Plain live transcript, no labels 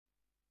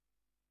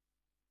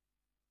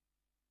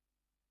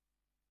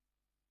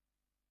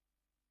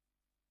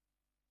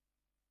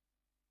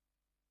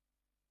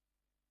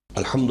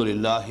الحمد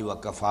للہ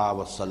وکفا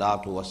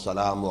والصلاة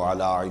والسلام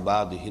علی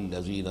عباده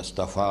الذین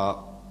اصطفى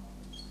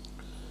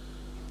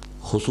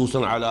خصوصا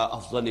علی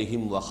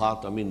افضلهم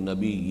وخاتم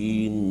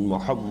النبیین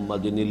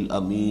محمد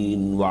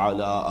الامین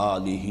وعلی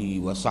آلہ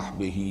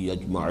وصحبہ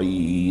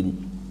اجمعین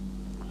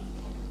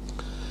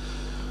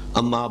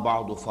اما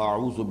بعد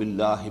فاعوذ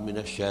باللہ من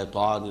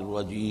الشیطان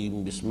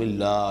الرجیم بسم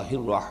اللہ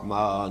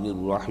الرحمن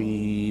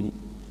الرحیم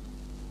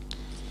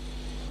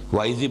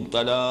وَإِذِ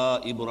ابْتَلَىٰ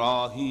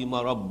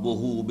إِبْرَاهِيمَ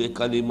رَبُّهُ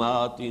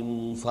بِكَلِمَاتٍ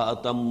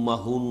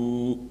فَأَتَمَّهُنَّ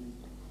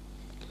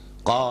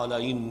قَالَ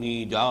إِنِّي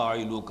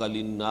جَاعِلُكَ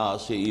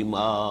لِلنَّاسِ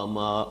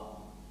إِمَامًا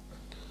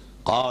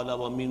قَالَ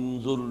وَمِن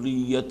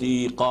ذُرِّيَّتِي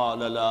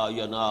قَالَ لَا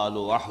يَنَالُ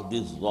عَهْدِي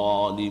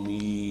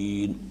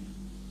الظَّالِمِينَ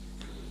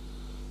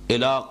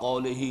إِلَىٰ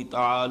قَوْلِهِ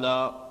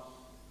تَعَالَىٰ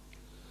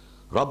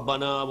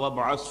ربنا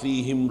وابعث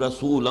فيهم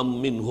رسولا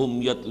منهم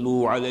يتلو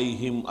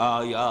عليهم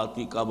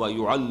آياتك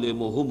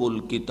ويعلمهم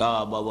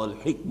الكتاب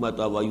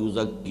والحكمة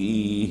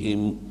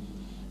ويزكيهم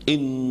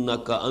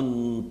إنك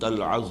أنت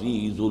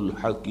العزيز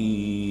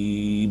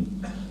الحكيم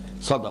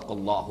صدق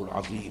الله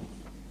العظيم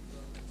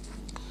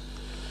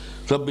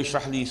رب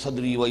اشرح لي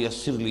صدري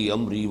ويسر لي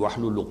أمري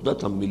واحلل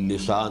عقدة من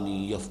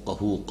لساني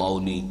يفقهوا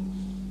قولي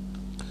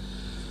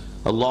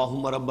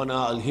اللہم ربنا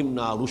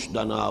الہمنا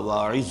رشدنا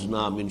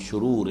واعذنا من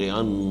شرور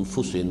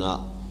انفسنا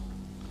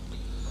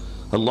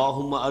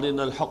اللہم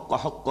ارنا الحق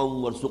حقا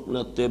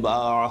وارزقنا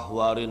اتباعه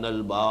وارنا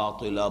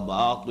الباطل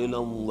باطلا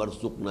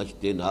وارزقنا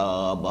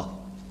اجتنابه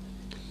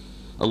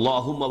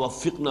اللہم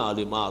وفقنا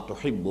لما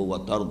تحب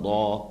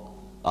وترضى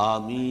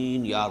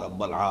آمین یا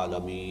رب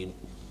العالمین۔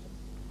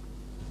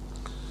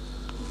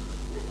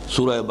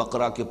 سورہ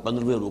بقرہ کے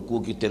 15ویں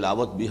رکوع کی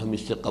تلاوت بھی ہم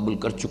اس سے قبل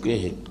کر چکے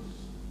ہیں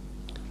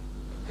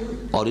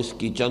اور اس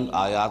کی چند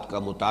آیات کا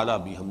مطالعہ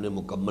بھی ہم نے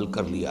مکمل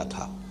کر لیا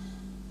تھا۔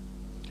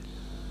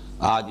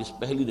 آج اس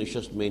پہلی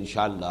نشست میں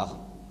انشاءاللہ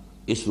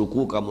اس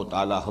رکوع کا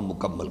مطالعہ ہم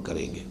مکمل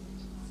کریں گے۔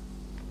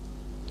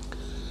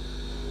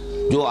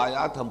 جو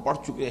آیات ہم پڑھ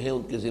چکے ہیں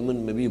ان کے ضمن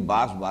میں بھی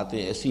بعض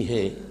باتیں ایسی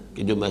ہیں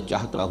کہ جو میں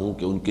چاہتا ہوں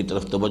کہ ان کی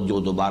طرف توجہ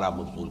دوبارہ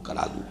مبذول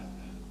کرا دوں۔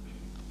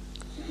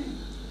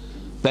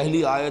 پہلی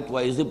آیت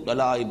وَإِذِ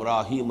ابْتَلَىٰ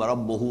إِبْرَاهِيمَ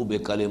رَبُّهُ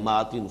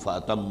بِكَلِمَاتٍ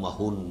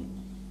فَأَتَمَّهُنَّ،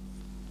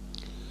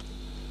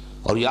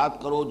 اور یاد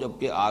کرو جب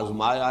کہ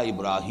آزمایا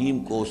ابراہیم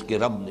کو اس کے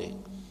رب نے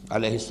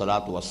علیہ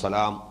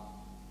السلام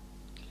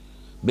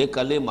بے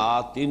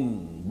کلمات،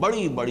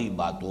 بڑی بڑی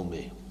باتوں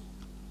میں،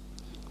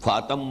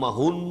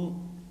 فاتمہن،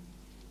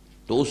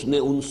 تو اس نے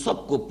ان سب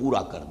کو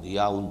پورا کر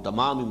دیا، ان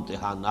تمام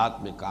امتحانات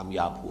میں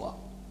کامیاب ہوا۔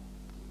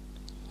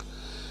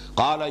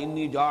 قال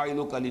انی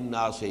جاعلک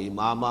للناس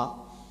اماما،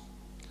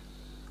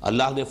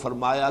 اللہ نے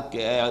فرمایا کہ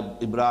اے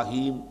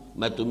ابراہیم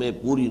میں تمہیں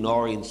پوری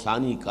نوع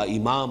انسانی کا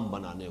امام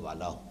بنانے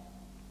والا ہوں۔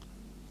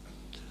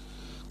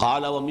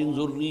 قال ومن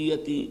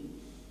ذریتی،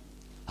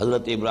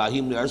 حضرت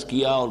ابراہیم نے عرض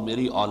کیا اور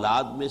میری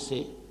اولاد میں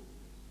سے۔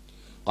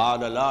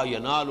 قال لا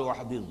ینال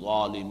عہد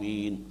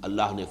الظالمین،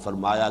 اللہ نے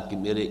فرمایا کہ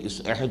میرے اس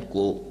عہد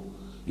کو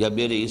یا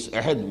میرے اس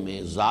عہد میں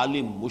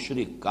ظالم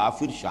مشرک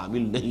کافر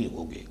شامل نہیں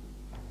ہوں گے۔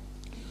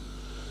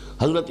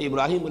 حضرت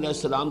ابراہیم علیہ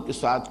السلام کے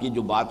ساتھ کی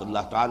جو بات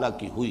اللہ تعالیٰ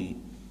کی ہوئی،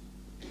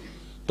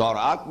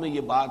 تورات میں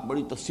یہ بات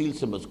بڑی تفصیل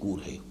سے مذکور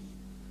ہے،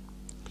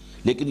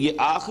 لیکن یہ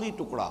آخری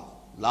ٹکڑا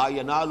لا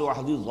ینال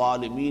عہد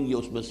الظالمین یہ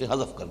اس میں سے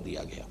حذف کر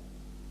دیا گیا۔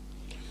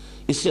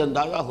 اس سے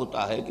اندازہ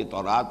ہوتا ہے کہ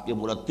تورات کے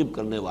مرتب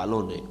کرنے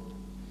والوں نے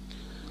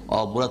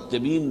اور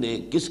مرتبین نے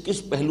کس کس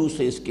پہلو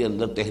سے اس کے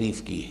اندر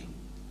تحریف کی ہے،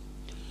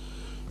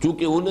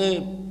 چونکہ انہیں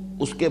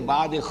اس کے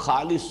بعد ایک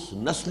خالص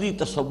نسلی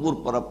تصور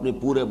پر اپنے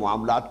پورے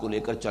معاملات کو لے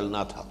کر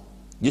چلنا تھا،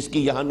 جس کی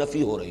یہاں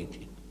نفی ہو رہی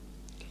تھی۔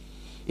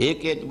 ایک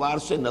اعتبار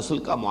سے نسل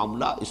کا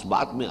معاملہ اس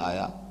بات میں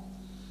آیا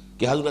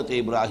کہ حضرت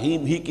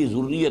ابراہیم ہی کی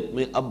ذریت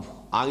میں اب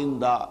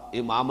آئندہ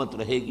امامت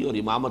رہے گی، اور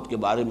امامت کے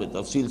بارے میں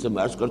تفصیل سے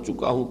میں عرض کر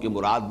چکا ہوں کہ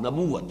مراد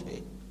نبوت ہے۔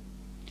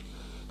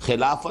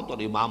 خلافت اور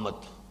امامت،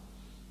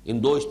 ان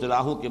دو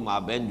اصطلاحوں کے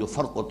مابین جو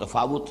فرق و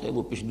تفاوت ہے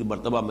وہ پچھلی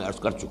مرتبہ میں عرض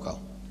کر چکا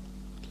ہوں۔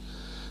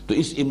 تو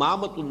اس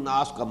امامت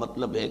الناس کا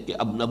مطلب ہے کہ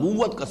اب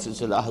نبوت کا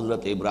سلسلہ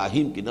حضرت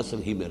ابراہیم کی نسل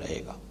ہی میں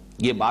رہے گا۔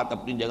 یہ بات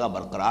اپنی جگہ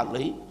برقرار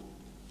رہی،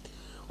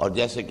 اور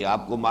جیسے کہ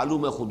آپ کو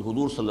معلوم ہے خود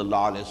حضور صلی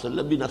اللہ علیہ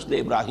وسلم بھی نسل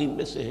ابراہیم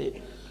میں سے ہے،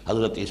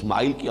 حضرت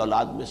اسماعیل کی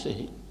اولاد میں سے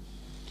ہیں۔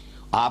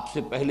 آپ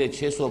سے پہلے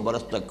 600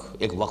 برس تک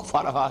ایک وقفہ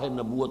رہا ہے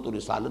نبوت و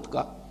رسالت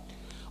کا،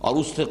 اور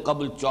اس سے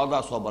قبل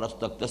 1400 برس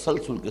تک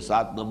تسلسل کے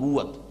ساتھ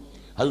نبوت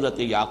حضرت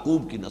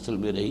یعقوب کی نسل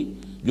میں رہی،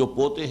 جو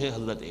پوتے ہیں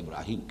حضرت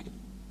ابراہیم کے۔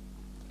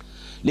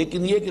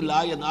 لیکن یہ کہ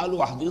لا ینال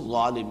عہد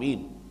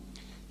الظالمین،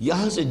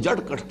 یہاں سے جڑ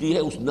کٹتی ہے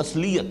اس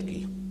نسلیت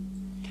کی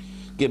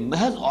کہ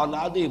محض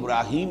اولاد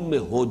ابراہیم میں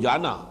ہو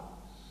جانا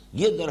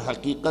یہ در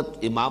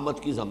حقیقت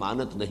امامت کی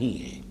ضمانت نہیں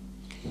ہے،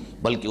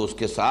 بلکہ اس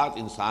کے ساتھ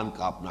انسان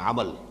کا اپنا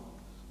عمل،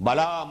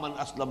 بلا من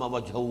اسلم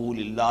وجہہ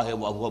للہ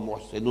وہو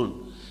محسن،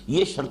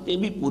 یہ شرطیں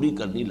بھی پوری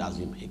کرنی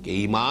لازم ہے کہ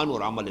ایمان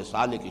اور عمل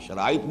صالح کی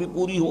شرائط بھی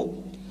پوری ہو،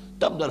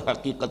 تب در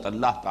حقیقت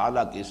اللہ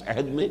تعالیٰ کے اس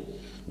عہد میں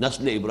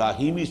نسل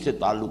ابراہیمی سے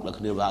تعلق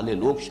رکھنے والے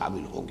لوگ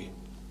شامل ہوں گے۔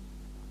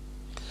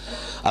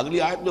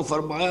 اگلی آیت میں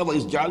فرمایا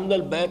وَإِذْ جَعَلْنَا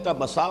الْبَيْتَ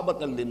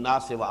مَثَابَةً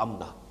لِلنَّاسِ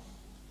وَأَمْنًا،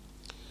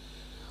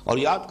 اور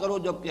یاد کرو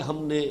جب کہ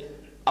ہم نے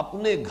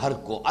اپنے گھر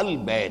کو،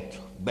 البیت،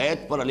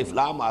 بیت پر الف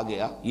لام آ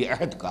گیا، یہ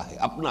عہد کا ہے،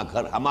 اپنا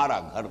گھر، ہمارا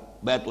گھر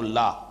بیت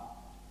اللہ،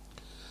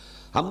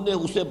 ہم نے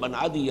اسے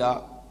بنا دیا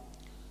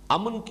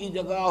امن کی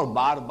جگہ اور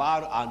بار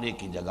بار آنے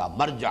کی جگہ،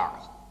 مرجع،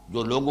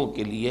 جو لوگوں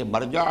کے لیے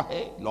مرجع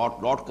ہے،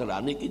 لوٹ لوٹ کر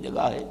آنے کی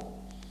جگہ ہے،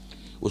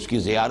 اس کی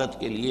زیارت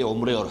کے لیے،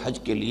 عمرے اور حج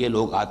کے لیے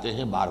لوگ آتے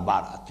ہیں، بار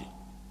بار آتے ہیں،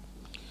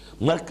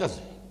 مرکز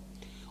ہے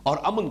اور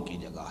امن کی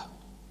جگہ ہے۔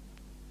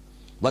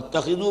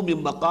 وَاتَّخِذُوا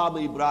مِن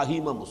مَّقَامِ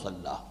إِبْرَاهِيمَ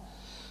مُصَلًّى۔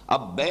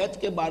 اب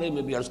بیت کے بارے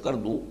میں بھی عرض کر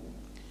دوں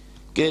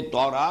کہ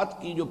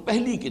تورات کی جو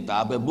پہلی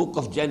کتاب ہے، بک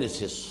آف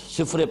جینیسس،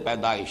 سفر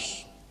پیدائش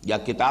یا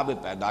کتاب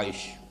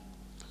پیدائش،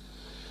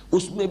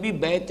 اس میں بھی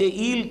بیت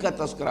ایل کا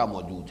تذکرہ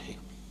موجود ہے۔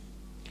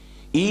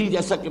 ایل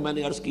جیسا کہ میں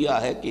نے عرض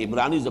کیا ہے کہ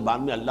عبرانی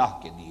زبان میں اللہ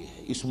کے لیے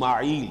ہے،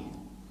 اسماعیل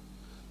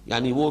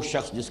یعنی وہ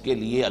شخص جس کے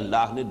لیے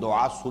اللہ نے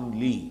دعا سن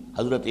لی،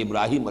 حضرت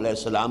ابراہیم علیہ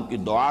السلام کی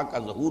دعا کا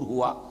ظہور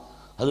ہوا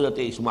حضرت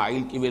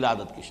اسماعیل کی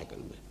ولادت کی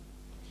شکل میں۔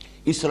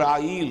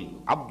 اسرائیل،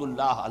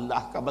 عبداللہ،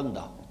 اللہ کا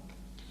بندہ،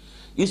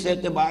 اس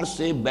اعتبار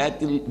سے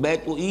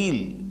بیت ایل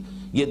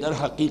یہ در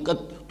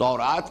حقیقت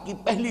تورات کی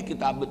پہلی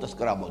کتاب میں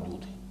تذکرہ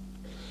موجود ہے،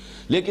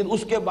 لیکن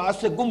اس کے بعد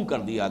سے گم کر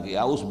دیا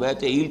گیا، اس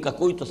بیت ایل کا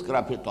کوئی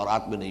تذکرہ پھر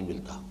تورات میں نہیں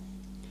ملتا،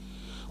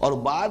 اور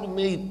بعد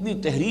میں اتنی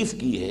تحریف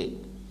کی ہے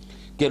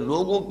کہ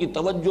لوگوں کی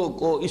توجہ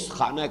کو اس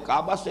خانہ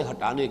کعبہ سے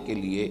ہٹانے کے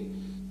لیے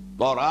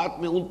تورات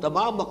میں ان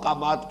تمام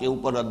مقامات کے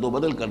اوپر رد و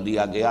بدل کر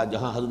دیا گیا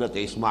جہاں حضرت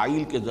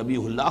اسماعیل کے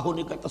ذبیح اللہ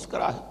ہونے کا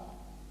تذکرہ ہے۔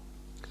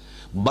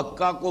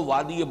 بکہ کو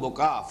وادی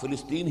بکا،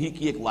 فلسطین ہی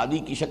کی ایک وادی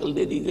کی شکل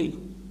دے دی گئی،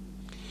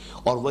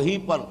 اور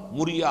وہیں پر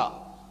مریا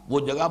وہ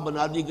جگہ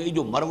بنا دی گئی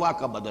جو مروہ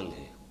کا بدل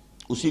ہے،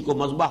 اسی کو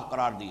مذبح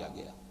قرار دیا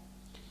گیا،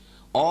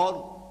 اور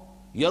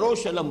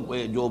یروشلم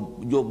پہ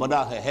جو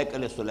بنا ہے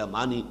ہیکل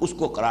سلیمانی، اس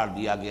کو قرار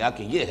دیا گیا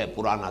کہ یہ ہے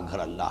پرانا گھر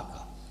اللہ کا۔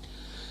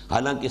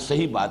 حالانکہ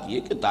صحیح بات یہ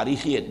کہ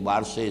تاریخی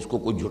اعتبار سے اس کو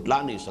کوئی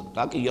جھٹلا نہیں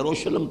سکتا کہ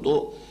یروشلم تو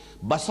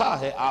بسا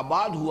ہے،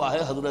 آباد ہوا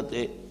ہے حضرت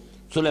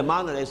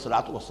سلیمان علیہ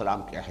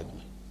السلام کے عہد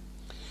میں۔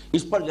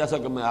 اس پر جیسا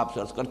کہ میں آپ سے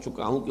عرض کر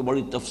چکا ہوں کہ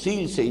بڑی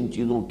تفصیل سے ان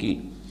چیزوں کی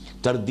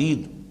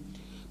تردید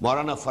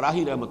مولانا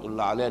فراہی رحمۃ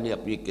اللہ علیہ نے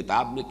اپنی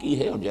کتاب میں کی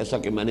ہے، اور جیسا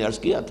کہ میں نے عرض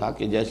کیا تھا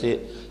کہ جیسے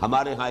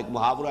ہمارے ہاں ایک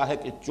محاورہ ہے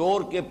کہ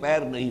چور کے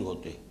پیر نہیں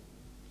ہوتے،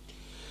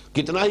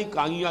 کتنا ہی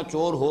کانگیاں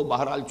چور ہو،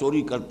 بہرحال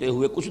چوری کرتے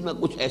ہوئے کچھ نہ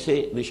کچھ ایسے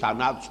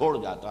نشانات چھوڑ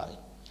جاتا ہے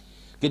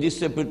کہ جس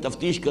سے پھر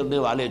تفتیش کرنے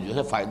والے جو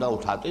ہے فائدہ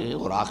اٹھاتے ہیں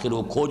اور آخر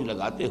وہ کھوج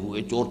لگاتے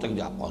ہوئے چور تک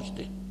جا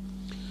پہنچتے ہیں۔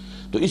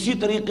 تو اسی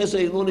طریقے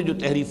سے انہوں نے جو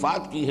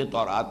تحریفات کی ہیں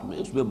تورات میں،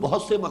 اس میں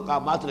بہت سے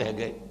مقامات رہ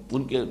گئے،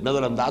 ان کے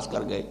نظر انداز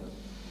کر گئے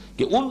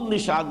کہ ان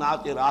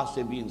نشانات راہ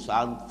سے بھی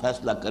انسان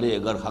فیصلہ کرے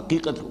اگر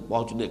حقیقت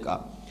پہنچنے کا،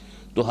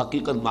 تو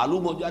حقیقت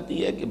معلوم ہو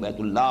جاتی ہے کہ بیت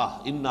اللہ،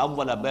 ان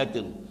اول بیت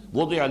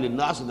وضع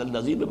للناس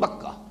للذی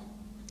ببکہ،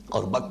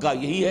 اور بکہ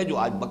یہی ہے جو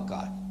آج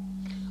بکہ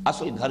ہے،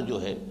 اصل گھر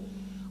جو ہے۔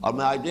 اور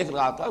میں آج دیکھ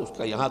رہا تھا، اس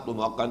کا یہاں تو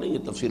موقع نہیں ہے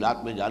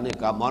تفصیلات میں جانے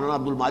کا، مولانا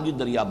عبد الماجد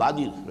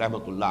دریابادی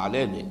رحمۃ اللہ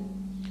علیہ نے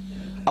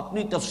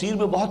اپنی تفسیر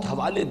میں بہت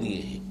حوالے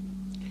دیے ہیں،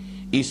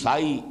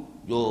 عیسائی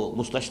جو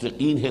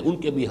مستشرقین ہیں ان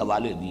کے بھی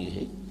حوالے دیے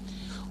ہیں،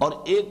 اور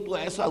ایک تو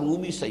ایسا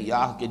رومی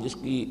سیاح کہ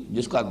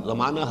جس کا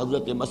زمانہ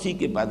حضرت مسیح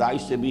کی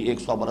پیدائش سے بھی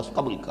 100 برس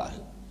قبل کا ہے،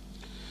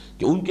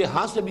 کہ ان کے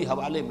ہاں سے بھی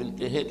حوالے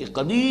ملتے ہیں کہ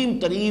قدیم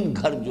ترین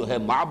گھر جو ہے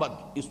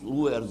معبد اس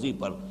روئے ارضی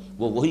پر،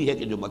 وہ وہی ہے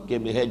کہ جو مکے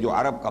میں ہے، جو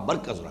عرب کا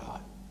مرکز رہا ہے۔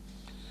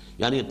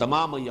 یعنی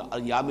تمام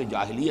ایام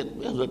جاہلیت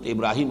میں حضرت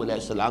ابراہیم علیہ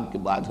السلام کے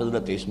بعد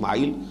حضرت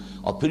اسماعیل،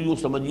 اور پھر یوں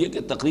سمجھیے کہ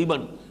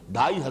تقریباً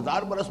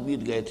 2500 برس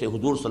بیت گئے تھے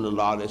حضور صلی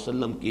اللہ علیہ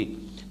وسلم کی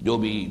جو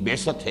بھی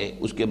بعثت ہے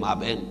اس کے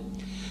مابین،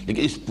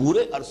 لیکن اس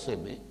پورے عرصے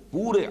میں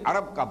پورے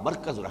عرب کا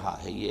مرکز رہا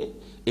ہے یہ،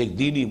 ایک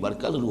دینی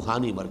مرکز،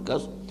 روحانی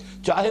مرکز،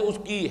 چاہے اس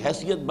کی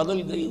حیثیت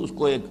بدل گئی، اس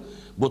کو ایک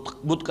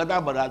بتکدہ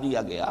بنا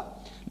دیا گیا،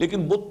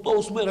 لیکن بت تو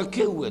اس میں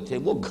رکھے ہوئے تھے،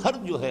 وہ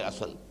گھر جو ہے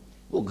اصل،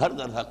 وہ گھر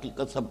در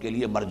حقیقت سب کے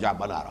لیے مرجع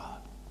بنا رہا ہے۔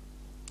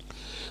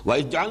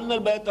 وَإِذْ جَعَلْنَا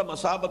الْبَيْتَ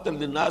مَثَابَةً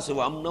لِلنَّاسِ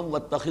وَأَمْنًا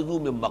وَاتَّخِذُوا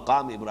مِن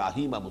مَّقَامِ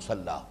إِبْرَاهِيمَ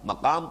مُصَلًّى۔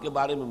 مقام کے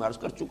بارے میں عرض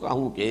کر چکا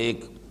ہوں کہ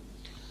ایک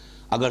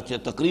اگرچہ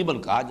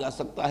تقریباً کہا جا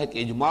سکتا ہے کہ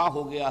اجماع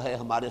ہو گیا ہے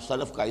ہمارے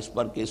سلف کا اس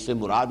پر کہ اس سے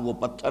مراد وہ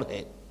پتھر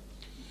ہے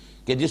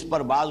کہ جس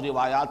پر بعض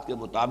روایات کے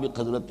مطابق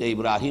حضرت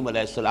ابراہیم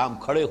علیہ السلام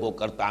کھڑے ہو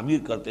کر تعمیر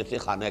کرتے تھے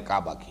خانہ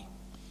کعبہ کی،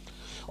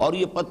 اور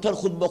یہ پتھر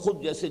خود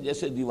بخود جیسے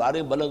جیسے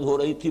دیواریں بلند ہو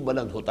رہی تھی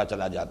بلند ہوتا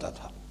چلا جاتا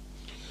تھا،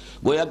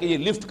 گویا کہ یہ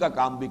لفٹ کا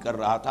کام بھی کر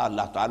رہا تھا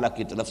اللہ تعالیٰ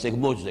کی طرف سے ایک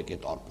معجزے کے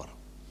طور پر۔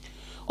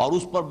 اور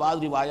اس پر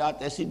بعض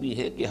روایات ایسی بھی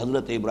ہے کہ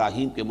حضرت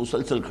ابراہیم کے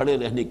مسلسل کھڑے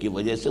رہنے کی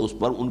وجہ سے اس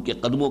پر ان کے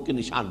قدموں کے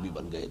نشان بھی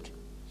بن گئے تھے۔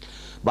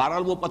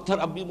 بہرحال وہ پتھر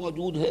اب بھی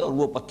موجود ہے، اور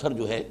وہ پتھر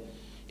جو ہے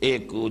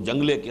ایک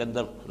جنگلے کے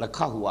اندر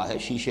رکھا ہوا ہے،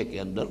 شیشے کے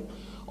اندر،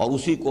 اور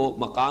اسی کو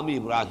مقام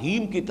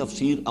ابراہیم کی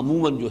تفسیر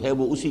عموماً جو ہے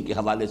وہ اسی کے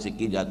حوالے سے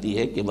کی جاتی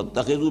ہے کہ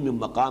وَاتَّخِذُوا مِن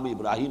مَّقَامِ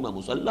إِبْرَاهِيمَ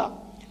مُصَلًّى،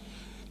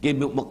 کہ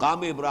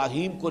مقام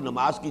ابراہیم کو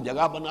نماز کی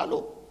جگہ بنا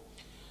لو،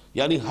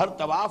 یعنی ہر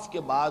طواف کے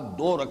بعد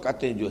 2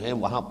 رکعتیں جو ہیں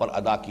وہاں پر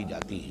ادا کی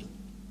جاتی ہیں۔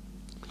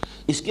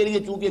 اس کے لیے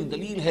چونکہ ایک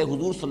دلیل ہے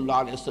حضور صلی اللہ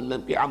علیہ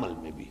وسلم کے عمل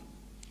میں بھی.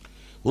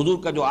 حضور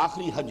کا جو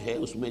آخری حج ہے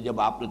اس میں جب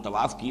آپ نے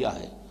طواف کیا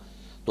ہے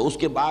تو اس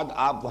کے بعد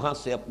آپ وہاں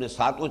سے اپنے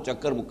 7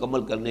 چکر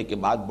مکمل کرنے کے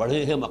بعد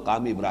بڑھے ہیں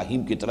مقام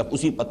ابراہیم کی طرف،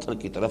 اسی پتھر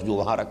کی طرف جو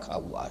وہاں رکھا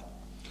ہوا ہے.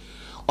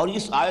 اور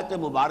اس آیت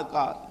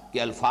مبارکہ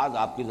کے الفاظ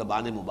آپ کی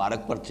زبان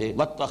مبارک پر تھے،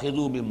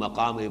 وَاتَّخِذُوا مِن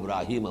مَّقَامِ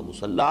إِبْرَاهِيمَ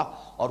مُصَلًّى،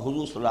 اور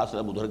حضور صلی اللہ علیہ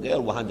وسلم ادھر گئے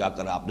اور وہاں جا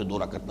کر آپ نے 2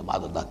 رکعت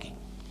نماز ادا کی.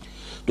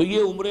 تو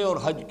یہ عمرے اور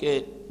حج کے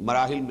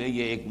مراحل میں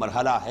یہ ایک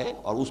مرحلہ ہے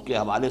اور اس کے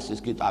حوالے سے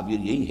اس کی تعبیر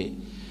یہی ہے.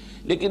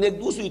 لیکن ایک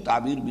دوسری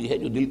تعبیر بھی ہے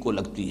جو دل کو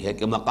لگتی ہے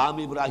کہ مقام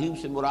ابراہیم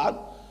سے مراد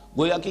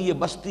گویا کہ یہ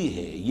بستی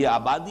ہے، یہ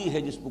آبادی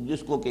ہے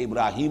جس کو کہ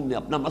ابراہیم نے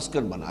اپنا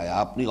مسکن بنایا،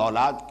 اپنی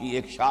اولاد کی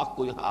ایک شاخ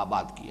کو یہاں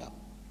آباد کیا.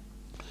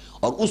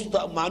 اور اس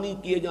معنی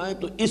کیے جائیں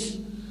تو اس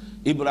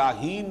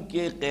ابراہیم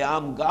کے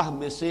قیام گاہ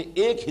میں سے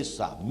ایک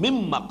حصہ من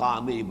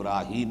مقام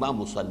ابراہیم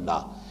مصلی،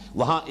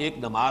 وہاں ایک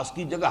نماز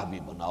کی جگہ بھی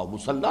بناؤ،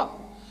 مصلی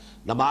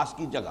نماز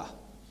کی جگہ.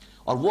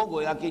 اور وہ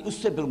گویا کہ اس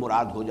سے پھر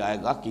مراد ہو جائے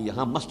گا کہ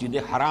یہاں مسجد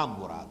حرام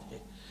مراد ہے.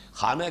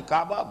 خانہ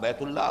کعبہ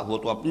بیت اللہ وہ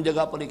تو اپنی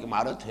جگہ پر ایک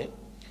عمارت ہے،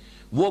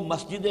 وہ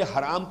مسجد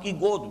حرام کی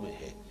گود میں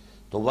ہے.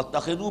 تو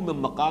وَاتَّخِذُوا مِن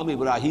مَّقَامِ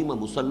إِبْرَاهِيمَ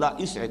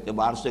مُصَلًّى اس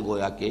اعتبار سے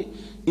گویا کہ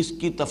اس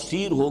کی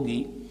تفسیر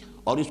ہوگی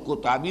اور اس کو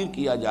تعبیر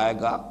کیا جائے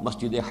گا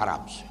مسجد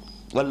حرام سے.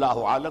 واللہ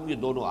عالم، یہ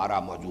دونوں آراء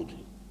موجود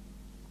ہیں.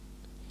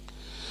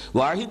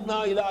 وَعَهِدْنَا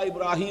إِلَىٰ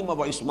إِبْرَاهِيمَ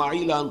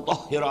وَإِسْمَاعِيلَ أَن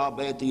طَهِّرَا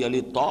بَيْتِيَ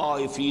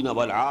لِلطَّائِفِينَ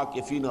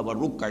وَالْعَاكِفِينَ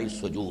وَالرُّكَّعِ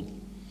السُّجُودِ.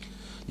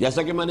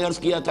 جیسا کہ میں نے عرض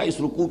کیا تھا اس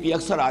رکوع کی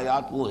اکثر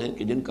آیات وہ ہیں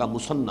کہ جن کا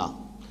مثنیٰ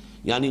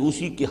یعنی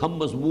اسی کی ہم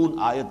مضمون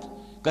آیت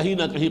کہیں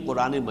نہ کہیں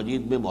قرآن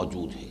مجید میں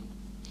موجود ہے.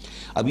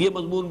 اب یہ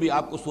مضمون بھی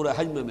آپ کو سورہ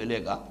حج میں ملے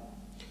گا.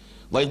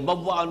 وَإِذْ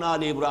بَوَّأْنَا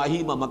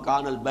لِإِبْرَاهِيمَ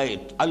مَكَانَ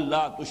الْبَيْتِ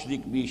أَلَّا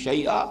تُشْرِكْ بِي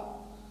شَيْئًا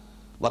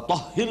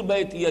وَطَهِّرْ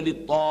بَيْتِيَ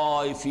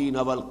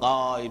لِلطَّائِفِينَ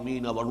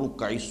وَالْقَائِمِينَ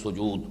وَالرُّكَّعِ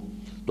السُّجُودِ.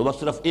 تو بس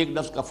صرف ایک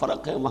لفظ کا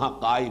فرق ہے، وہاں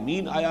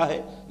قائمین آیا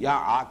ہے یا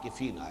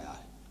عاکفین آیا ہے.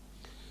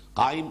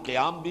 قائم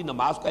قیام بھی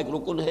نماز کا ایک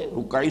رکن ہے،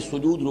 رکعی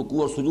سجود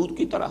رکوع اور سجود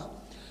کی طرح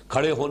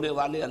کھڑے ہونے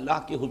والے اللہ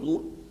کے حضور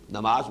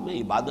نماز میں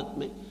عبادت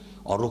میں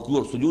اور رکوع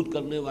اور سجود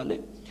کرنے والے.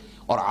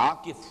 اور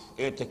عاکف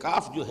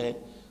اعتکاف جو ہے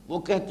وہ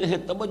کہتے ہیں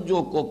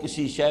توجہ کو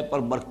کسی شے پر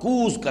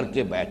مرکوز کر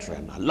کے بیٹھ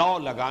رہنا، لو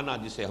لگانا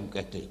جسے ہم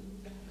کہتے ہیں.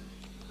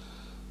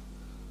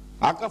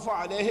 عکف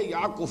علیہ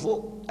یعکف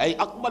ای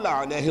اقبل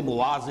علیہ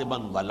مواظبا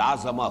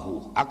ولازمہ.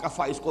 عکف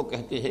اس کو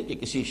کہتے ہیں کہ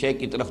کسی شے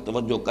کی طرف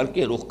توجہ کر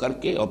کے رخ کر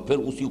کے اور پھر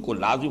اسی کو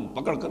لازم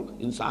پکڑ کر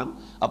انسان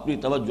اپنی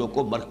توجہ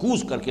کو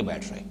مرکوز کر کے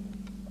بیٹھ رہے.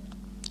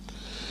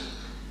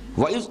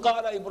 وَإِذْ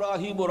قَالَ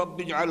إِبْرَاهِيمُ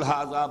رَبِّ اجْعَلْ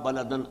هَٰذَا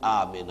بَلَدًا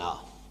آمِنًا.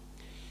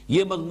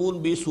 یہ مضمون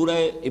بھی سورہ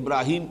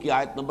ابراہیم کی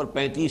آیت نمبر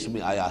 35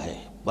 میں آیا ہے،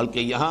 بلکہ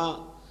یہاں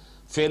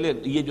فعل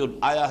یہ جو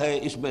آیا ہے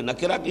اس میں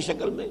نکرہ کی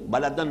شکل میں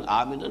بلدن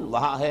آمنن،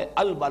 وہاں ہے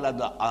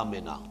البلد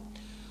آمنا.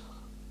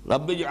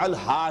 رب اجعل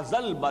ھذا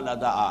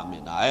البلد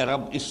آمنا، اے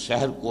رب اس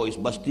شہر کو، اس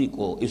بستی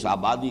کو، اس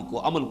آبادی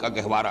کو امن کا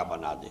گہوارہ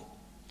بنا دے.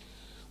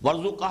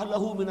 وارزق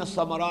اہلہ من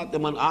الثمرات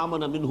من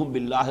آمن منہم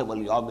باللہ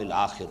والیوم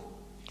الآخر.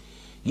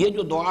 یہ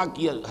جو دعا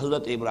کی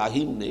حضرت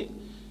ابراہیم نے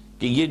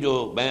کہ یہ جو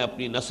میں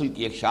اپنی نسل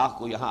کی ایک شاخ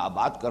کو یہاں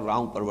آباد کر رہا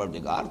ہوں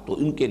پروردگار، تو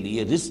ان کے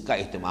لیے رزق کا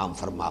اہتمام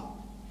فرما.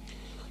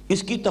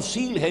 اس کی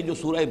تفصیل ہے جو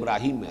سورہ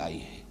ابراہیم میں آئی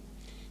ہے.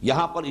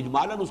 یہاں پر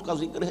اجمالاً اس کا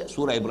ذکر ہے،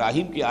 سورہ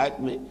ابراہیم کی آیت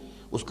میں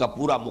اس کا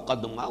پورا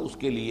مقدمہ، اس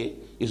کے لیے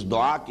اس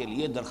دعا کے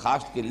لیے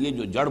درخواست کے لیے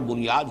جو جڑ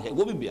بنیاد ہے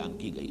وہ بھی بیان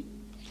کی گئی.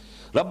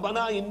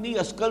 ربنا انی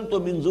اسکنت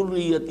من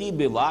ذریتی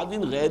بواد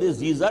غیر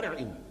ذی زرع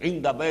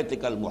عند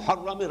بیتک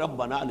المحرم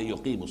ربنا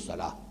لیقیموا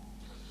الصلاۃ.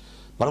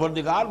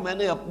 پروردگار میں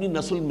نے اپنی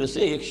نسل میں سے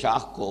ایک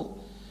شاخ کو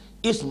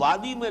اس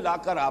وادی میں لا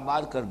کر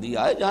آباد کر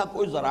دیا ہے جہاں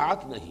کوئی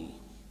زراعت نہیں،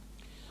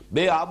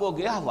 بے آب و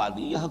گیاہ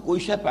وادی، یہاں کوئی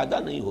شے پیدا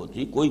نہیں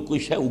ہوتی، کوئی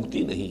شے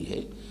اگتی نہیں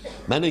ہے.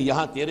 میں نے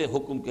یہاں تیرے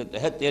حکم کے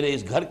تحت تیرے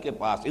اس گھر کے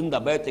پاس عند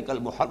بیتک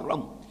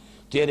المحرم،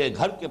 تیرے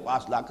گھر کے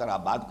پاس لا کر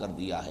آباد کر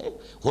دیا ہے،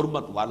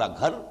 حرمت والا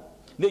گھر.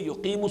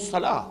 لیقیموا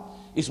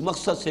الصلاۃ، اس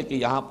مقصد سے کہ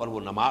یہاں پر وہ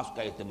نماز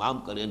کا اہتمام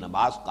کریں،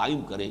 نماز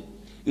قائم کریں،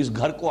 اس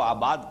گھر کو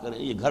آباد کریں،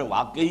 یہ گھر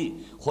واقعی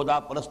خدا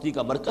پرستی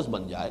کا مرکز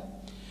بن جائے.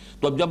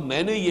 تو اب جب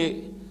میں نے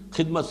یہ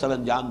خدمت سر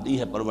انجام دی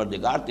ہے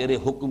پروردگار تیرے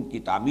حکم کی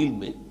تعمیل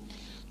میں،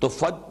 تو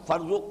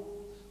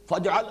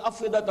فاجعل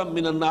افئدة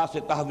من الناس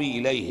تهوی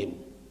الیہم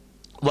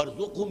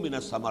وارزقهم من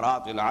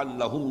الثمرات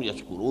لعلهم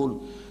یشکرون.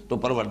 تو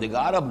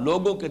پروردگار اب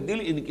لوگوں کے دل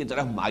ان کی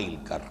طرف مائل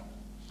کر،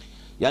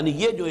 یعنی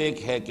یہ جو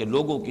ایک ہے کہ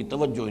لوگوں کی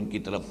توجہ ان کی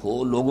طرف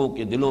ہو، لوگوں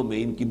کے دلوں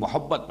میں ان کی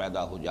محبت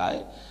پیدا ہو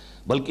جائے،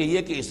 بلکہ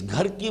یہ کہ اس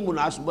گھر کی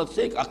مناسبت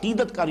سے ایک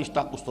عقیدت کا رشتہ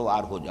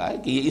استوار ہو جائے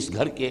کہ یہ اس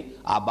گھر کے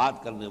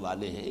آباد کرنے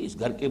والے ہیں، اس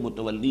گھر کے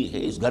متولی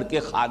ہیں، اس گھر کے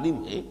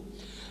خادم ہیں،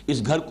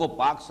 اس گھر کو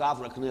پاک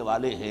صاف رکھنے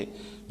والے ہیں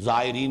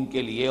زائرین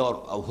کے لیے اور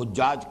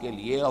حجاج کے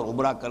لیے اور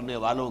عمرہ کرنے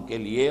والوں کے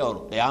لیے اور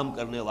قیام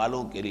کرنے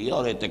والوں کے لیے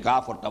اور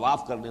اعتکاف اور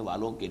طواف کرنے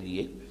والوں کے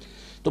لیے.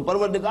 تو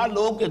پروردگار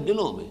لوگوں کے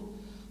دلوں میں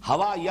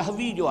ہوا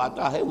یہوی جو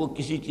آتا ہے وہ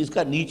کسی چیز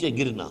کا نیچے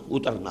گرنا،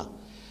 اترنا،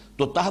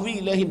 تو تہوی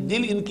الیہم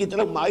دل ان کی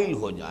طرف مائل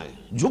ہو جائیں،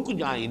 جھک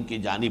جائیں ان کی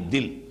جانب.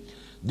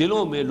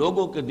 دلوں میں،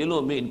 لوگوں کے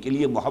دلوں میں ان کے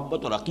لیے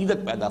محبت اور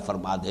عقیدت پیدا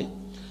فرما دے،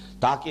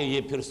 تاکہ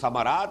یہ پھر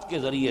ثمرات کے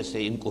ذریعے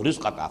سے ان کو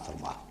رزق عطا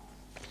فرما۔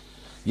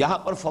 یہاں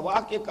پر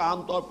فواکہ کا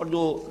عام طور پر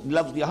جو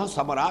لفظ یہاں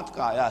ثمرات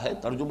کا آیا ہے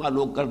ترجمہ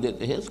لوگ کر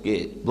دیتے ہیں اس کے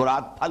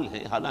مراد پھل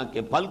ہیں،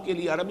 حالانکہ پھل کے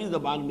لیے عربی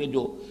زبان میں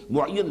جو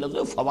معین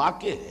لفظ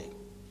فواکہ ہے۔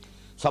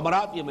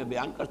 ثمرات یہ میں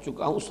بیان کر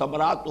چکا ہوں،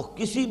 ثمرات تو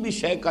کسی بھی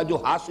شے کا جو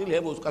حاصل ہے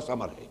وہ اس کا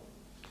ثمر ہے،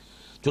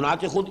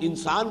 چنانچہ خود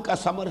انسان کا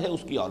ثمر ہے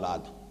اس کی اولاد۔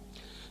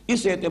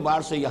 اس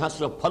اعتبار سے یہاں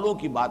صرف پھلوں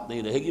کی بات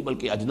نہیں رہے گی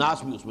بلکہ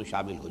اجناس بھی اس میں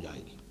شامل ہو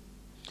جائیں گی۔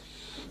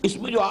 اس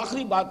میں جو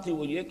آخری بات تھی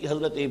وہ یہ کہ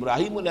حضرت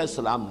ابراہیم علیہ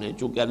السلام نے،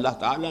 چونکہ اللہ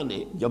تعالیٰ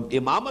نے جب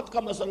امامت کا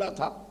مسئلہ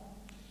تھا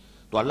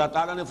تو اللہ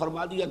تعالیٰ نے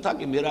فرما دیا تھا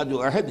کہ میرا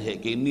جو عہد ہے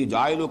کہ انی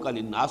جاعلک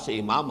للناس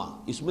اماما،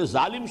 اس میں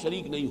ظالم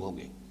شریک نہیں ہوں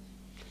گے،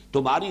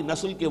 تمہاری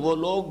نسل کے وہ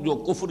لوگ جو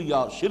کفر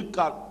یا شرک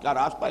کا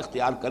راستہ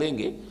اختیار کریں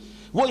گے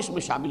وہ اس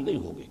میں شامل نہیں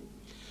ہوں گے۔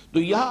 تو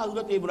یہاں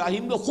حضرت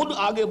ابراہیم نے خود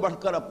آگے بڑھ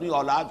کر اپنی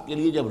اولاد کے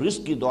لیے جب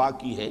رزق کی دعا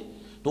کی ہے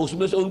تو اس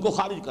میں سے ان کو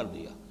خارج کر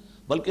دیا،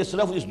 بلکہ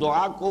صرف اس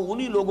دعا کو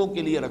انہی لوگوں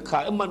کے لیے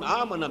رکھا ہے من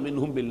آمن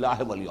منہم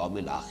باللہ والیوم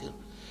الآخر،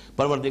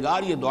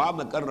 پروردگار یہ دعا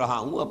میں کر رہا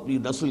ہوں اپنی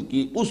نسل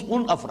کی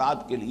ان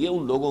افراد کے لیے،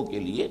 ان لوگوں کے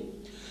لیے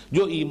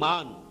جو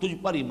ایمان تجھ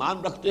پر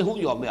ایمان رکھتے ہوں،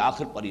 یوم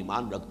آخر پر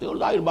ایمان رکھتے ہوں۔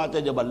 ظاہر بات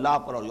ہے جب اللہ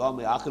پر اور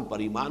یوم آخر پر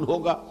ایمان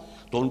ہوگا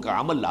تو ان کا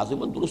عمل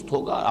لازماً درست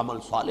ہوگا، عمل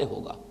صالح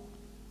ہوگا۔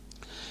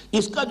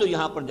 اس کا جو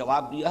یہاں پر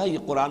جواب دیا ہے یہ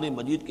قرآن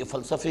مجید کے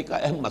فلسفے کا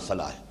اہم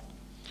مسئلہ ہے۔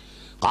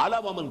 قال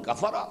ومن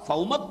کفر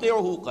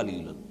فامتعہ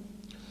قلیلا،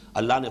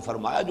 اللہ نے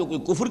فرمایا جو کوئی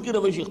کفر کی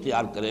روش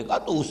اختیار کرے گا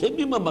تو اسے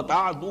بھی میں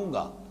متاع دوں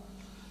گا۔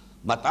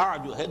 متاع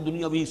جو ہے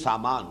دنیاوی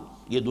سامان،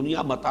 یہ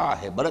دنیا متاع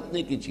ہے،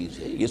 برتنے کی چیز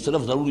ہے، یہ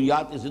صرف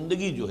ضروریات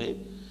زندگی جو ہے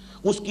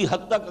اس کی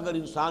حد تک اگر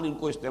انسان ان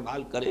کو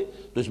استعمال کرے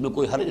تو اس میں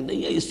کوئی حرج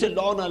نہیں ہے، اس سے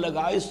لو نہ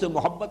لگائے، اس سے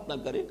محبت نہ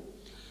کرے،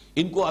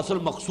 ان کو اصل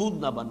مقصود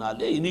نہ بنا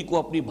لے، انہی کو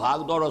اپنی بھاگ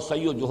دوڑ اور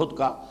سعی و جہد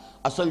کا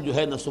اصل جو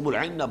ہے نصب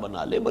العین نہ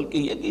بنا لے، بلکہ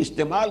یہ کہ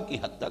استعمال کی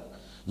حد تک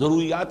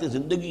ضروریات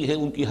زندگی ہیں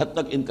ان کی حد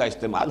تک ان کا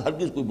استعمال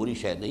ہرگز کوئی بری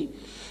شے نہیں۔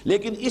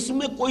 لیکن اس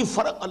میں کوئی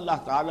فرق اللہ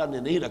تعالیٰ نے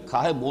نہیں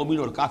رکھا ہے مومن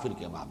اور کافر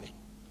کے مابین۔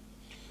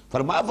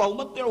 فرمایا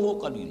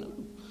فَأُمَتِّعُهُ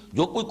قَلِيلًا،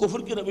 جو کوئی کفر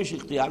کی روش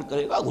اختیار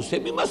کرے گا اسے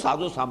بھی میں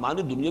ساز و سامان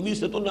دنیاوی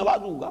سے تو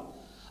نوازوں گا،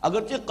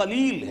 اگرچہ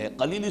قلیل ہے،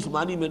 قلیل اس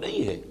معنی میں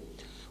نہیں ہے،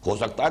 ہو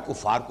سکتا ہے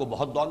کفار کو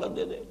بہت دولت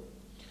دے دے،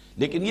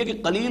 لیکن یہ کہ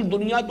قلیل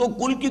دنیا تو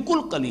کل کی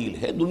کل قلیل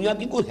ہے، دنیا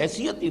کی کوئی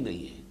حیثیت ہی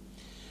نہیں ہے۔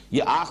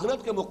 یہ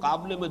آخرت کے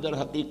مقابلے میں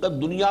در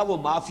حقیقت دنیا و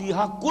ما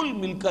فیہا کل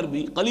مل کر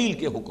بھی قلیل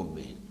کے حکم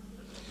میں ہے۔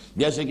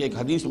 جیسے کہ ایک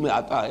حدیث میں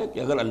آتا ہے کہ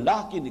اگر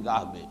اللہ کی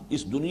نگاہ میں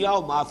اس دنیا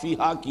و ما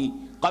فیہا کی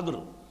قدر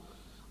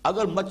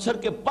اگر مچھر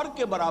کے پر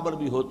کے برابر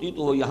بھی ہوتی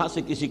تو وہ یہاں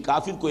سے کسی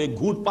کافر کو ایک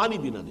گھونٹ پانی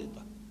بھی نہ دیتا۔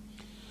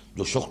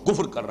 جو شخص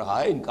کفر کر رہا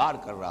ہے، انکار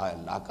کر رہا ہے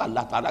اللہ کا، اللہ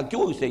تعالیٰ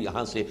کیوں اسے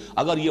یہاں سے،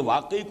 اگر یہ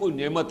واقعی کوئی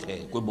نعمت ہے،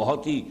 کوئی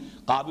بہت ہی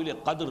قابل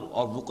قدر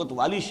اور وقت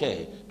والی شے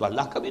ہے تو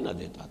اللہ کبھی نہ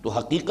دیتا۔ تو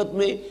حقیقت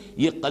میں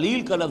یہ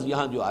قلیل کا لفظ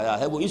یہاں جو آیا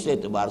ہے وہ اس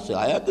اعتبار سے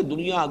آیا کہ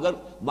دنیا اگر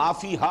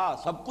معافی ہا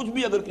سب کچھ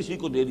بھی اگر کسی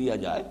کو دے دیا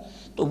جائے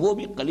تو وہ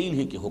بھی قلیل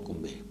ہی کے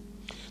حکم میں ہے۔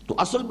 تو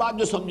اصل بات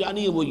جو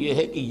سمجھانی ہے وہ یہ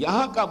ہے کہ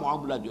یہاں کا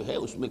معاملہ جو ہے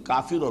اس میں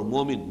کافر اور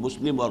مومن،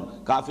 مسلم اور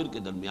کافر کے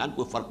درمیان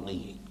کوئی فرق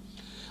نہیں ہے۔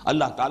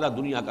 اللہ تعالیٰ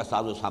دنیا کا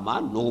ساز و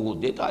سامان لوگوں کو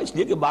دیتا ہے اس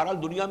لیے کہ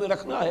بہرحال دنیا میں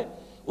رکھنا ہے،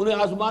 انہیں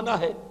آزمانا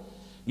ہے،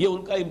 یہ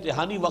ان کا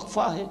امتحانی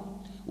وقفہ ہے۔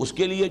 اس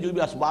کے لیے جو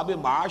بھی اسباب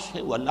معاش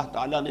ہیں وہ اللہ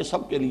تعالیٰ نے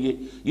سب کے لیے،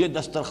 یہ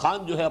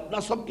دسترخوان جو ہے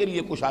اپنا سب کے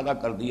لیے کشادہ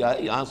کر دیا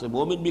ہے، یہاں سے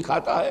مومن بھی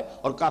کھاتا ہے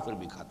اور کافر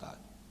بھی کھاتا ہے۔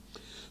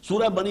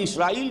 سورہ بنی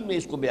اسرائیل میں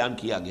اس کو بیان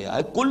کیا گیا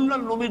ہے کُلًّا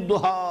نُمِدُّ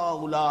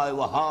هَٰؤُلَاءِ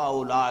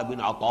وَهَٰؤُلَاءِ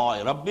مِنْ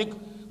عَطَاءِ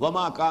رَبِّكَ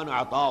وَمَا كَانَ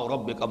عَطَاءُ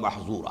رَبِّكَ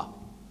مَحْظُورًا۔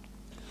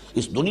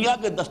 اس دنیا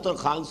کے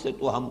دسترخوان سے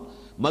تو ہم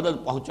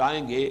مدد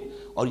پہنچائیں گے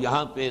اور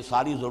یہاں پہ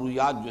ساری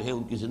ضروریات جو ہیں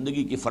ان کی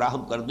زندگی کی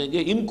فراہم کر دیں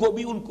گے، ان کو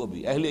بھی، ان کو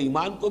بھی، اہل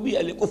ایمان کو بھی،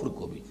 اہل کفر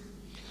کو بھی۔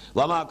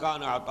 وَمَا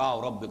كَانَ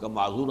عَطَاءُ رَبِّكَ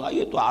مَحْظُورًا،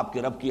 یہ تو آپ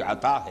کے رب کی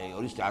عطا ہے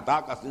اور اس عطا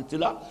کا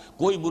سلسلہ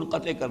کوئی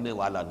منقطع کرنے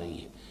والا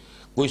نہیں ہے۔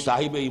 کوئی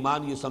صاحب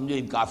ایمان یہ سمجھے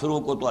ان کافروں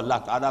کو تو اللہ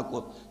تعالیٰ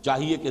کو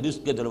چاہیے کہ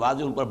رزق کے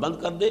دروازے ان پر بند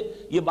کر دے،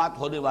 یہ بات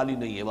ہونے والی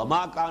نہیں ہے۔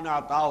 وَمَا كَانَ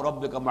عَطَاءُ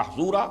رَبِّكَ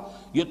مَحْظُورًا،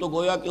 یہ تو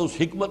گویا کہ اس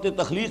حکمت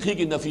تخلیقی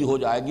کی نفی ہو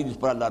جائے گی جس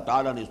پر اللہ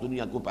تعالیٰ نے اس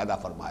دنیا کو پیدا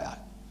فرمایا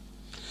ہے۔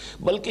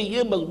 بلکہ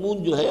یہ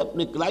مضمون جو ہے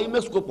اپنے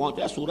کلائمیکس کو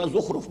پہنچا سورہ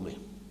زخرف میں،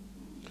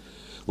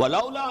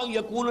 وَلَوْلَا أَن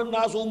يَكُونَ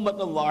النَّاسُ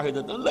أُمَّةً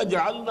وَاحِدَةً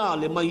لَجَعَلْنَا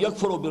لِمَن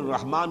يَكْفُرُ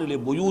بِالرَّحْمَٰنِ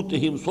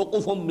لِبُيُوتِهِمْ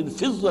سُقُفًا مِّن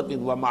فِضَّةٍ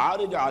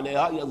وَمَعَارِجَ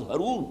عَلَيْهَا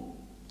يَظْهَرُونَ۔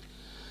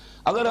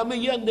 اگر ہمیں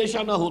یہ اندیشہ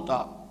نہ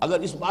ہوتا، اگر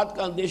اس بات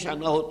کا اندیشہ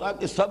نہ ہوتا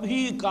کہ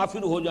سبھی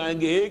کافر ہو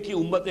جائیں گے، ایک ہی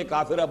امت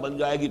کافرہ بن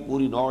جائے گی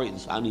پوری نوع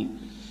انسانی،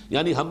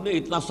 یعنی ہم نے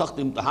اتنا سخت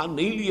امتحان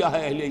نہیں لیا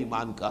ہے اہل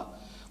ایمان کا،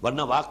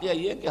 ورنہ واقعہ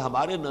یہ کہ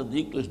ہمارے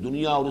نزدیک تو اس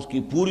دنیا اور اس کی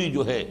پوری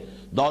جو ہے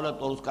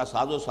دولت اور اس کا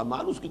ساز و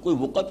سامان اس کی کوئی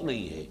وقت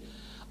نہیں ہے۔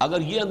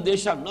 اگر یہ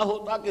اندیشہ نہ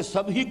ہوتا کہ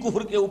سبھی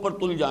کفر کے اوپر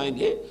تل جائیں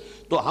گے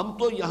تو ہم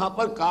تو یہاں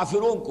پر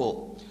کافروں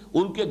کو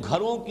ان کے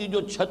گھروں کی جو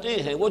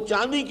چھتیں ہیں وہ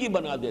چاندی کی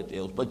بنا دیتے،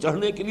 اس پر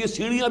چڑھنے کے لیے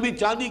سیڑھیاں بھی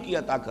چاندی کی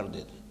عطا کر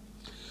دیتے،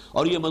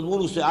 اور یہ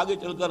مضمون اس سے آگے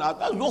چل کر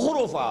آتا ہے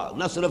زخرفا،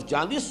 نہ صرف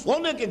چاندی،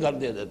 سونے کے گھر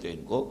دے دیتے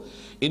ان کو،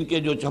 ان کے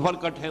جو چپر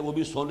کٹ ہیں وہ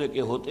بھی سونے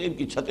کے ہوتے ہیں، ان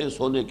کی چھتیں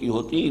سونے کی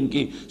ہوتی ہیں، ان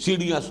کی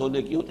سیڑھیاں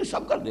سونے کی ہوتی،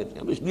 سب کر دیتے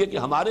ہیں، اس لیے کہ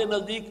ہمارے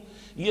نزدیک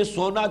یہ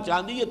سونا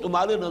چاندی، یہ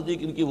تمہارے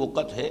نزدیک ان کی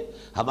وقت ہے،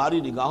 ہماری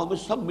نگاہوں میں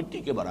سب مٹی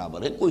کے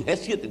برابر ہے، کوئی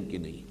حیثیت ان کی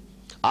نہیں،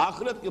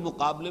 آخرت کے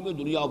مقابلے میں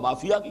دنیا و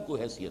مافیا کی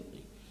کوئی حیثیت نہیں۔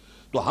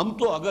 تو ہم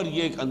تو اگر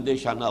یہ ایک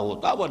اندیشہ نہ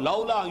ہوتا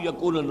وَلَوْلَا أَن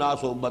يَكُونَ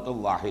النَّاسُ أُمَّةً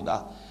وَاحِدَةً،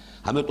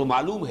 ہمیں تو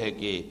معلوم ہے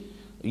کہ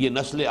یہ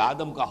نسل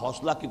آدم کا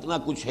حوصلہ کتنا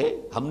کچھ ہے،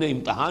 ہم نے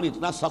امتحان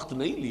اتنا سخت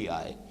نہیں لیا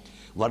ہے،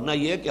 ورنہ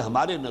یہ کہ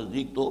ہمارے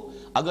نزدیک تو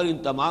اگر ان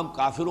تمام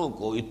کافروں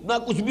کو اتنا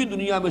کچھ بھی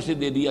دنیا میں سے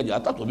دے دیا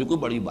جاتا تو بھی کوئی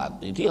بڑی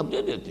بات نہیں تھی، ہم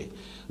دے دیتے۔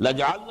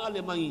 لَجَعَلْنَا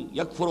لِمَن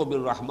يَكْفُرُ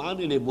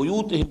بِالرَّحْمَنِ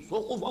لِبُيُوتِهِمْ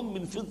سُقُفًا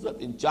مِّن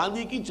فِضَّةٍ،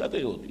 چاندی کی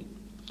چھتیں ہوتی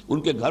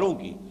ان کے گھروں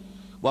کی،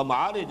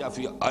 وَمَعَارِجَ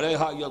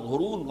عَلَيْهَا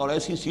يَظْهَرُونَ، اور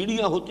ایسی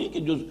سیڑھیاں ہوتی کہ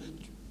جو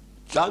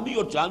چاندی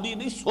اور چاندی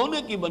نہیں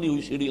سونے کی بنی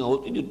ہوئی سیڑھیاں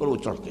ہوتی جن پر وہ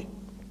چڑھتے۔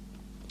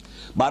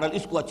 بہرحال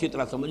اس کو اچھی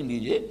طرح سمجھ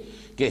لیجئے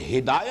کہ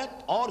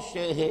ہدایت اور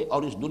شے ہے،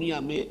 اور اس دنیا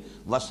میں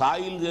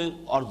وسائل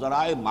اور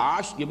ذرائع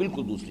معاش یہ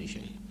بالکل دوسری شے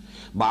ہے۔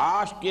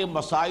 معاش کے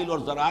مسائل اور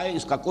ذرائع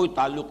اس کا کوئی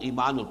تعلق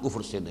ایمان اور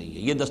کفر سے نہیں ہے،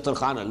 یہ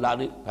دسترخوان اللہ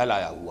نے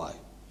پھیلایا ہوا ہے،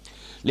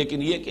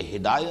 لیکن یہ کہ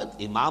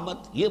ہدایت،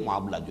 امامت، یہ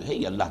معاملہ جو ہے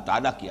یہ اللہ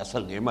تعالیٰ کی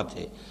اصل نعمت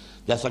ہے۔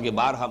 جیسا کہ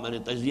بارہا میں نے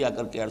تجزیہ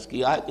کر کے عرض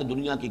کیا ہے کہ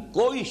دنیا کی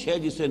کوئی شے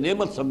جسے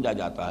نعمت سمجھا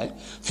جاتا ہے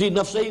فی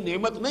نفس ہی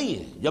نعمت نہیں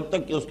ہے جب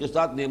تک کہ اس کے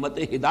ساتھ نعمت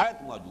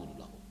ہدایت موجود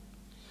نہ ہو۔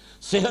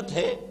 صحت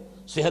ہے،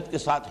 صحت کے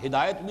ساتھ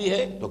ہدایت بھی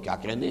ہے تو کیا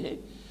کہنے ہیں،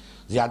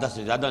 زیادہ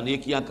سے زیادہ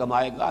نیکیاں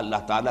کمائے گا،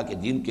 اللہ تعالیٰ کے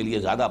دین کے لیے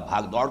زیادہ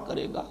بھاگ دوڑ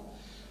کرے گا،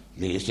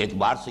 اس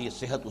اعتبار سے یہ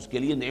صحت اس کے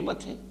لیے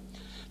نعمت ہے۔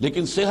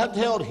 لیکن صحت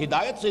ہے اور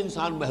ہدایت سے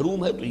انسان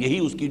محروم ہے تو یہی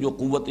اس کی جو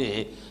قوتیں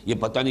ہیں یہ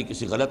پتہ نہیں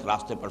کسی غلط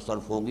راستے پر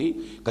صرف ہوں گی،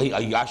 کہیں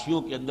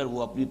عیاشیوں کے اندر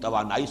وہ اپنی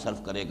توانائی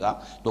صرف کرے گا،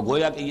 تو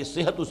گویا کہ یہ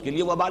صحت اس کے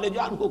لیے وبال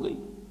جان ہو گئی۔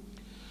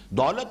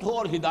 دولت ہو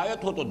اور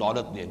ہدایت ہو تو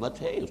دولت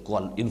نعمت ہے، اس کو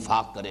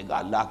انفاق کرے گا،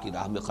 اللہ کی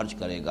راہ میں خرچ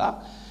کرے گا،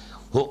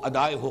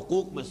 ادائے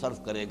حقوق میں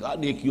صرف کرے گا،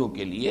 نیکیوں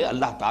کے لیے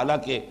اللہ تعالیٰ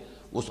کے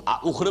اس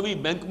اخروی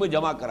بینک میں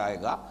جمع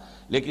کرائے گا۔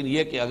 لیکن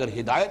یہ کہ اگر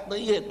ہدایت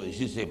نہیں ہے تو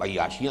اسی سے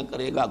عیاشیاں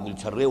کرے گا،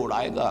 گلچھرے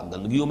اڑائے گا،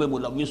 گندگیوں میں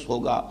ملوث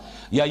ہوگا،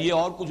 یا یہ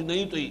اور کچھ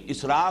نہیں تو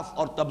اسراف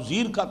اور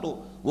تبذیر کا تو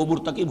وہ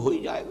مرتکب ہو ہی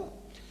جائے گا۔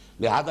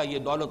 لہذا یہ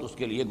دولت اس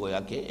کے لیے گویا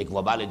کہ ایک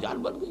وبال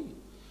جان بن گئی۔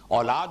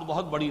 اولاد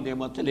بہت بڑی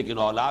نعمت ہے، لیکن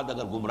اولاد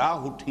اگر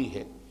گمراہ اٹھی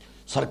ہے،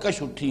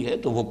 سرکش اٹھی ہے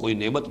تو وہ کوئی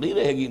نعمت نہیں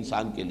رہے گی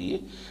انسان کے لیے،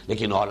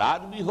 لیکن اولاد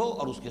بھی ہو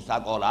اور اس کے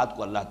ساتھ اولاد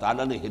کو اللہ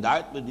تعالیٰ نے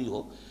ہدایت میں دی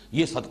ہو،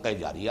 یہ صدقہ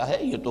جاریہ ہے۔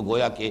 یہ تو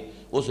گویا کہ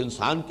اس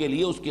انسان کے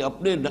لیے اس کے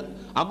اپنے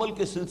عمل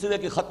کے سلسلے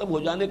کے ختم ہو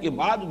جانے کے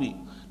بعد بھی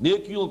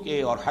نیکیوں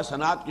کے اور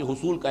حسنات کے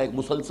حصول کا ایک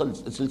مسلسل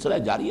سلسلہ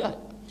جاریہ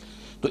ہے۔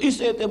 تو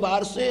اس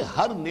اعتبار سے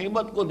ہر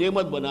نعمت کو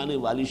نعمت بنانے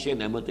والی شے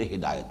نعمت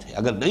ہدایت ہے۔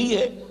 اگر نہیں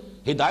ہے،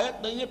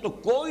 ہدایت نہیں ہے تو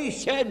کوئی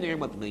شے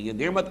نعمت نہیں ہے،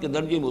 نعمت کے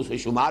درجے میں اسے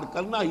شمار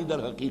کرنا ہی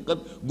در حقیقت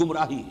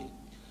گمراہی ہے،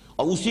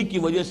 اور اسی کی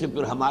وجہ سے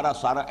پھر ہمارا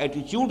سارا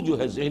ایٹیچیوڈ جو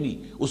ہے ذہنی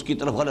اس کی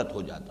طرف غلط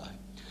ہو جاتا ہے۔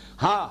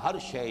 ہاں ہر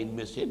شے ان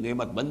میں سے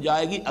نعمت بن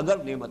جائے گی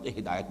اگر نعمت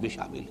ہدایت بھی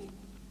شامل ہے۔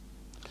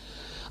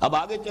 اب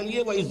آگے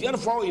چلیے وَإِذْ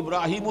يَرْفَعُ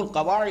إِبْرَاهِيمُ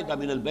الْقَوَاعِدَ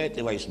مِنَ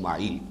الْبَيْتِ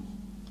وَإِسْمَاعِيلُ،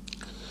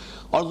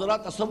 اور ذرا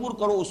تصور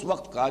کرو اس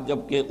وقت کا جب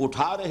کہ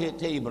اٹھا رہے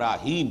تھے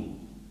ابراہیم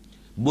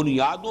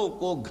بنیادوں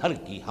کو، گھر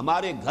کی،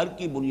 ہمارے گھر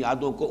کی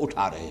بنیادوں کو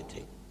اٹھا رہے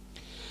تھے۔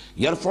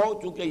 یرفع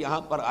چونکہ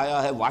یہاں پر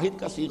آیا ہے واحد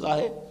کا صیغہ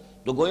ہے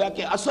تو گویا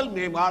کہ اصل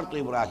معمار تو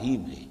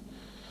ابراہیم ہے،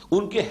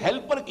 ان کے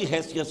ہیلپر کی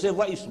حیثیت سے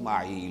وہ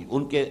اسماعیل،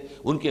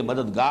 ان کے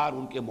مددگار،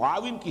 ان کے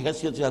معاون کی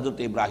حیثیت سے حضرت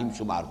ابراہیم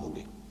شمار ہوں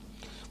گے،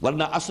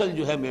 ورنہ اصل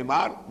جو ہے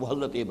معمار وہ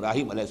حضرت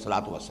ابراہیم علیہ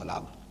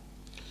السلام ہے۔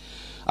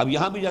 اب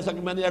یہاں بھی جیسا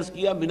کہ میں نے عرض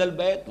کیا من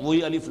البیت،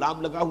 وہی الف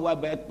لام لگا ہوا ہے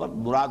بیت پر،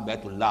 مراد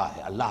بیت اللہ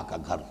ہے، اللہ کا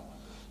گھر،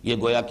 یہ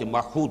گویا کہ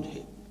محفوظ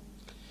ہے۔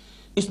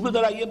 اس میں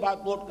ذرا یہ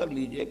بات نوٹ کر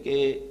لیجئے کہ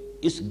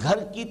اس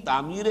گھر کی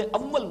تعمیر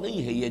اول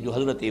نہیں ہے یہ جو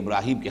حضرت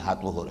ابراہیم کے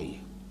ہاتھوں ہو رہی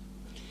ہے،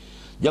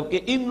 جبکہ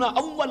ان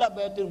اول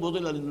بیت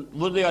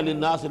وضع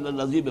للناس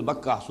للذی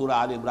ببکہ سورہ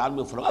آل عمران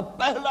میں فرمایا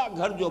پہلا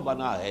گھر جو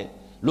بنا ہے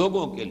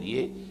لوگوں کے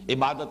لیے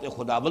عبادت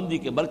خداوندی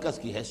کے مرکز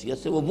کی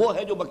حیثیت سے وہ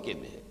ہے جو مکے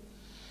میں ہے۔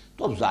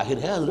 تو اب ظاہر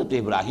ہے حضرت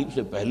ابراہیم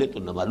سے پہلے تو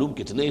نہ معلوم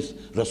کتنے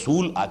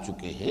رسول آ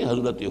چکے ہیں،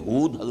 حضرت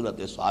ہود،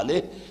 حضرت صالح،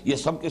 یہ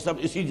سب کے سب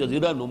اسی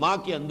جزیرہ نما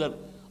کے اندر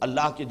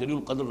اللہ کے جلیل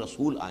القدر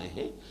رسول آئے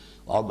ہیں،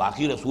 اور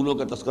باقی رسولوں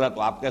کا تذکرہ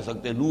تو آپ کہہ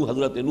سکتے ہیں نوح،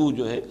 حضرت نوح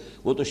جو ہے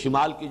وہ تو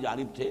شمال کی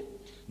جانب تھے،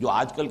 جو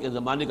آج کل کے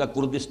زمانے کا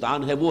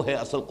کردستان ہے وہ ہے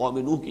اصل قوم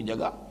نوح کی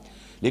جگہ،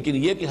 لیکن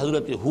یہ کہ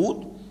حضرت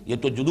ہود یہ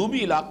تو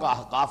جنوبی علاقہ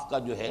احقاف کا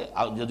جو ہے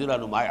جزیرہ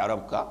نما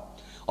عرب کا،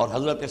 اور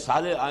حضرت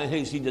صالح آئے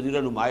ہیں اسی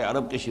جزیرہ نما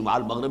عرب کے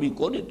شمال مغربی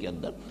کونے کے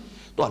اندر۔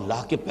 تو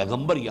اللہ کے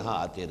پیغمبر یہاں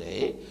آتے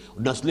رہے،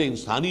 نسل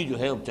انسانی جو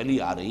ہے اب چلی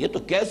آ رہی ہے، تو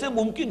کیسے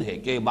ممکن ہے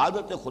کہ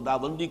عبادت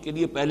خداوندی کے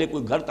لیے پہلے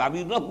کوئی گھر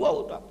تعمیر نہ ہوا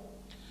ہوتا؟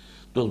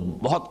 تو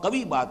بہت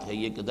قوی بات ہے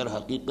یہ کہ در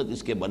حقیقت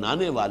اس کے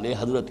بنانے والے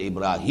حضرت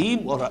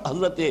ابراہیم اور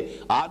حضرت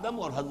آدم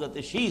اور حضرت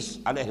شیس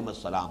علیہ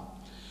السلام،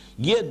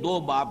 یہ دو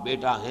باپ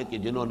بیٹا ہیں کہ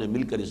جنہوں نے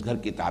مل کر اس گھر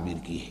کی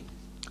تعمیر کی ہے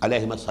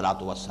علیہ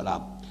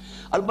السلام۔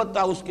 البتہ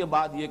اس کے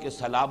بعد یہ کہ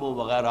سیلابوں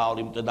وغیرہ اور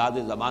امتداد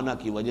زمانہ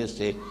کی وجہ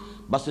سے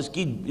بس اس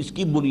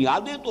کی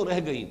بنیادیں تو رہ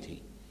گئی تھیں،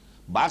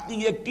 باقی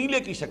یہ ایک ٹیلے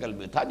کی شکل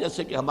میں تھا،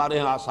 جیسے کہ ہمارے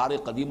ہاں آثار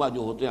قدیمہ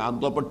جو ہوتے ہیں عام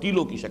طور پر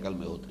ٹیلوں کی شکل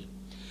میں ہوتے ہیں۔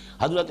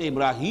 حضرت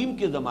ابراہیم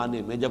کے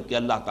زمانے میں جبکہ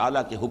اللہ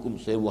تعالیٰ کے حکم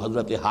سے وہ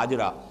حضرت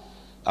حاجرہ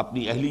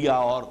اپنی اہلیہ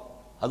اور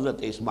حضرت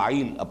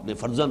اسماعیل اپنے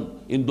فرزند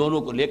ان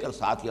دونوں کو لے کر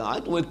ساتھ یہاں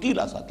آئے تو وہ ایک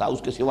ٹیلا سا تھا،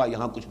 اس کے سوا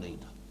یہاں کچھ نہیں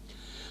تھا۔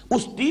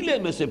 اس ٹیلے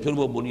میں سے پھر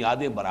وہ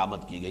بنیادیں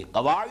برآمد کی گئی،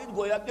 قواعد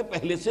گویا کہ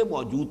پہلے سے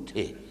موجود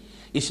تھے،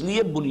 اس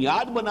لیے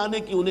بنیاد بنانے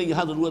کی انہیں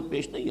یہاں ضرورت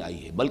پیش نہیں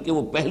آئی ہے، بلکہ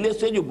وہ پہلے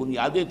سے جو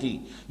بنیادیں تھیں،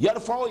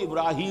 یرفع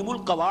ابراہیم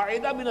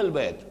القواعد من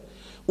البیت،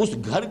 اس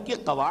گھر کے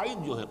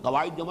قواعد جو ہیں،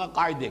 قواعد جمع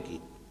قاعدے کی،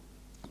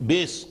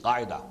 بیس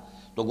قاعدہ،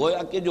 تو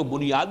گویا کہ جو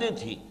بنیادیں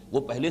تھیں وہ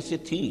پہلے سے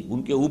تھیں،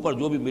 ان کے اوپر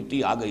جو بھی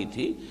مٹی آ گئی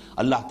تھی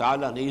اللہ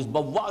تعالیٰ نے اذ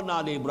بوأنا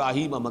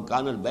لابراہیم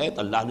مکان البیت،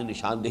 اللہ نے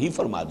نشاندہی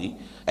فرما دی،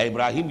 اے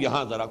ابراہیم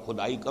یہاں ذرا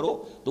کھدائی کرو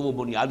تو وہ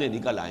بنیادیں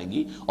نکل آئیں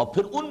گی اور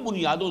پھر ان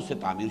بنیادوں سے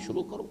تعمیر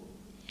شروع کرو۔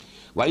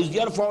 وَإِذْ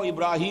يَرْفَعُ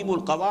إِبْرَاهِيمُ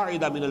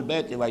الْقَوَاعِدَ مِنَ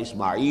الْبَيْتِ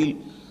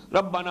وَإِسْمَاعِيلُ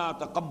رَبَّنَا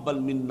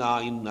تَقَبَّلْ مِنَّا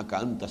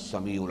إِنَّكَ أَنْتَ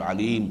السَّمِيعُ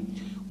الْعَلِيمُ۔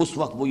 اس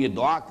وقت وہ یہ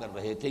دعا کر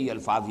رہے تھے، یہ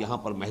الفاظ یہاں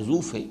پر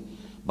محذوف ہیں،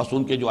 بس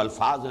ان کے جو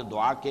الفاظ ہیں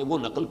دعا کے وہ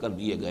نقل کر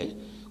دیے گئے،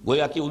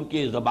 گویا کہ ان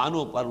کے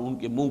زبانوں پر، ان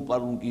کے منہ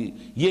پر، ان کی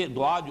یہ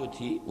دعا جو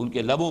تھی، ان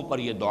کے لبوں پر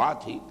یہ دعا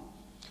تھی،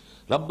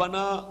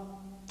 ربنا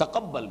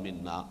تقبل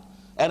منا،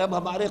 اے رب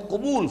ہمارے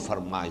قبول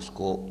فرما اس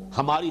کو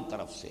ہماری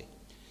طرف سے۔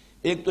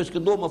 ایک تو اس کے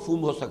دو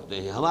مفہوم ہو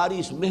سکتے ہیں، ہماری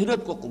اس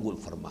محنت کو قبول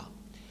فرما،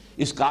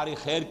 اس کار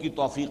خیر کی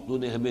توفیق تو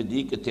نے ہمیں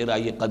دی کہ تیرا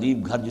یہ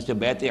قدیم گھر جسے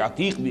بیت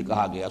عتیق بھی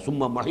کہا گیا،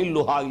 ثم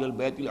محلھا الی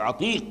البیت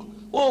العتیق،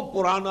 وہ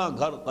پرانا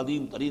گھر،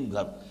 قدیم ترین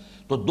گھر،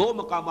 تو دو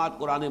مقامات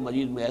قرآن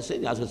مجید میں ایسے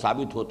جہاں سے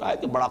ثابت ہوتا ہے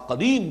کہ بڑا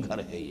قدیم گھر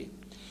ہے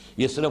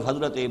یہ صرف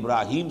حضرت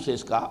ابراہیم سے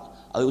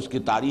اس کی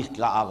تاریخ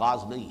کا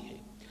آغاز نہیں ہے،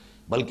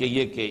 بلکہ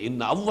یہ کہ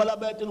ان اول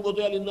بیت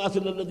وضع للناس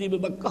الذی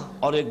ببکہ،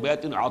 اور ایک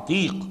بیت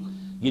عتیق،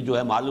 یہ جو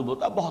ہے معلوم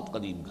ہوتا ہے بہت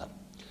قدیم گھر۔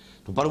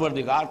 تو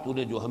پروردگار تو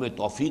نے جو ہمیں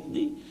توفیق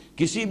دی،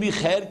 کسی بھی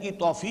خیر کی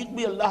توفیق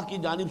بھی اللہ کی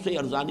جانب سے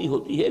ارزانی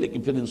ہوتی ہے،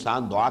 لیکن پھر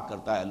انسان دعا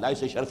کرتا ہے اللہ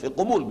اسے شرف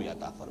قبول بھی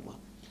عطا فرما۔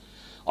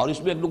 اور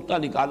اس میں ایک نکتہ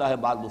نکالا ہے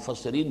بعض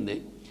مفسرین نے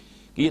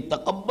کہ یہ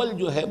تقبل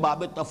جو ہے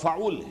باب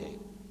تفاعل ہے،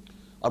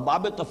 اور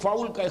باب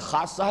تفاعل کا ایک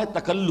خاصہ ہے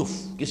تکلف،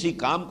 کسی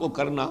کام کو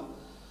کرنا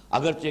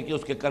اگرچہ کہ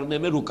اس کے کرنے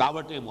میں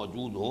رکاوٹیں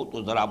موجود ہوں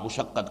تو ذرا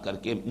مشقت کر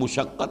کے،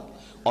 مشقت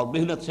اور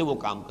محنت سے وہ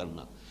کام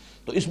کرنا۔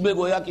 تو اس میں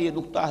گویا کہ یہ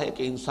نکتہ ہے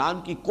کہ انسان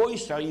کی کوئی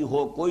سعی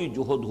ہو، کوئی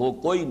جہد ہو،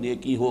 کوئی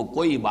نیکی ہو،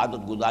 کوئی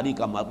عبادت گزاری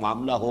کا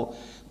معاملہ ہو،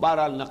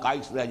 بہرحال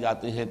نقائص رہ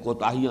جاتے ہیں،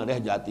 کوتاہیاں رہ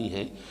جاتی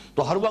ہیں،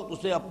 تو ہر وقت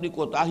اسے اپنی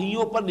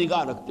کوتاہیوں پر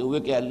نگاہ رکھتے ہوئے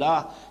کہ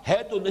اللہ ہے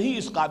تو نہیں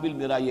اس قابل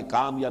میرا یہ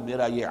کام یا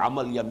میرا یہ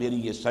عمل یا میری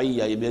یہ سعی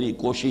یا یہ میری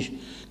کوشش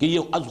کہ یہ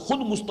از خود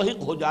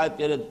مستحق ہو جائے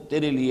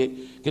تیرے لیے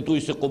کہ تو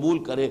اسے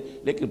قبول کرے،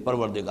 لیکن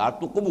پروردگار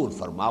تو قبول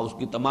فرما، اس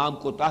کی تمام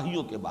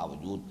کوتاہیوں کے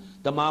باوجود،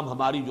 تمام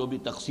ہماری جو بھی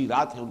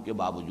تقصیرات ہیں ان کے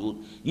باوجود۔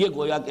 یہ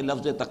گویا کہ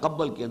لفظ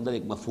تقبل کے اندر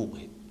ایک مفہوم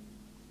ہے،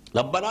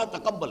 ربنا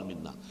تقبل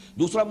منا۔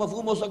 دوسرا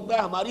مفہوم ہو سکتا ہے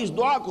ہماری اس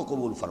دعا کو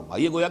قبول فرما،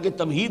 یہ گویا کہ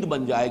تمہید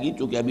بن جائے گی،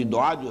 چونکہ ابھی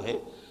دعا جو ہے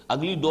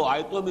اگلی دو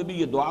آیتوں میں بھی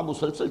یہ دعا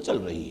مسلسل چل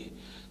رہی ہے،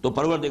 تو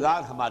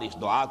پروردگار ہماری اس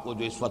دعا کو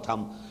جو اس وقت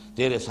ہم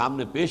تیرے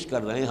سامنے پیش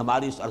کر رہے ہیں،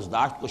 ہماری اس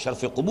عرضداشت کو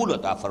شرف قبول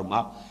عطا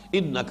فرما،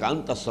 انک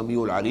انت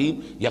السمیع العلیم،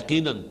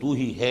 یقیناً تو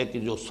ہی ہے کہ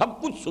جو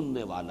سب کچھ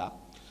سننے والا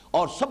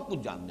اور سب کچھ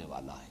جاننے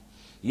والا ہے۔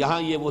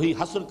 یہاں یہ وہی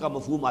حصر کا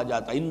مفہوم آ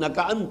جاتا ہے، انک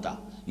انت،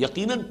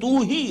 یقیناً تو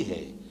ہی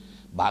ہے،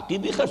 باقی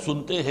بھی خیر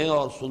سنتے ہیں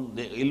اور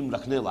علم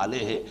رکھنے والے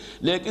ہیں،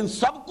 لیکن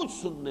سب کچھ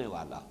سننے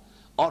والا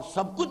اور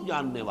سب کچھ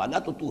جاننے والا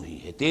تو ہی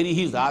ہے، تیری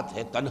ہی ذات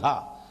ہے تنہا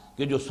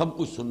کہ جو سب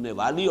کچھ سننے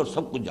والی اور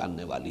سب کچھ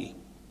جاننے والی ہے۔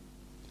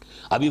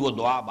 ابھی وہ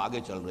دعا اب آگے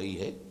چل رہی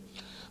ہے،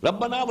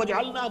 ربنا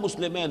وجعلنا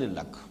مسلمین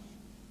لک،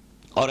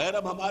 اور اے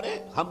رب ہمارے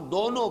ہم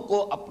دونوں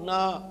کو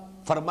اپنا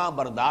فرما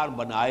بردار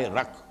بنائے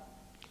رکھ۔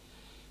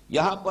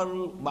 یہاں پر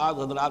بعض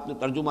حضرات نے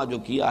ترجمہ جو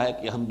کیا ہے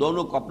کہ ہم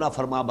دونوں کو اپنا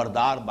فرما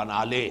بردار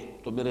بنا لے،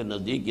 تو میرے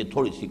نزدیک یہ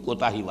تھوڑی سی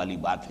کوتاہی والی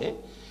بات ہے۔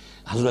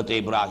 حضرت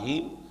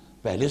ابراہیم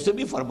پہلے سے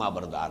بھی فرما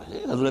بردار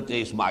ہیں، حضرت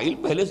اسماعیل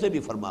پہلے سے بھی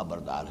فرما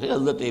بردار ہیں،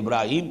 حضرت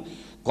ابراہیم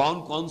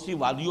کون کون سی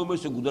وادیوں میں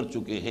سے گزر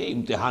چکے ہیں،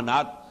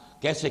 امتحانات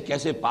کیسے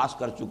کیسے پاس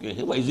کر چکے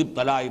ہیں، وَإِذِ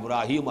ابْتَلَىٰ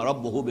إِبْرَاهِيمَ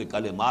رَبُّهُ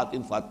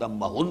بِكَلِمَاتٍ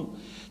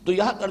فَأَتَمَّهُنَّ۔ تو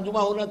یہاں ترجمہ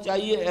ہونا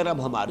چاہیے اے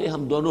رب ہمارے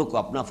ہم دونوں کو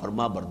اپنا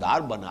فرما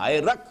بردار بنائے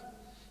رکھ،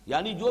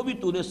 یعنی جو بھی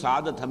تو نے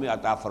سعادت ہمیں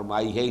عطا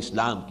فرمائی ہے،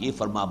 اسلام کی،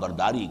 فرما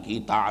برداری کی،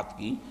 طاعت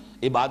کی،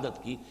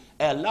 عبادت کی،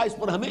 اے اللہ اس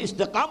پر ہمیں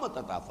استقامت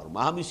عطا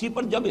فرما، ہم اسی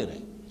پر جمے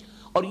رہیں۔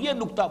 اور یہ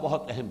نکتہ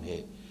بہت اہم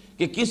ہے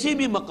کہ کسی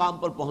بھی مقام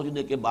پر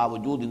پہنچنے کے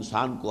باوجود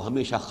انسان کو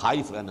ہمیشہ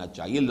خائف رہنا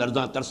چاہیے،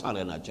 لرزاں ترساں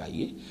رہنا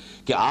چاہیے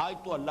کہ آج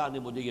تو اللہ نے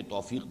مجھے یہ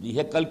توفیق دی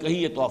ہے، کل کہیں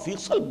یہ توفیق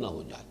سلب نہ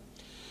ہو جائے،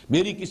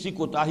 میری کسی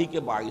کوتاہی کے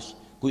باعث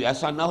کوئی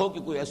ایسا نہ ہو کہ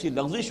کوئی ایسی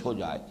لغزش ہو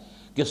جائے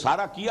کہ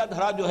سارا کیا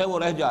دھرا جو ہے وہ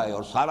رہ جائے،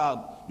 اور سارا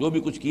جو بھی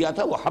کچھ کیا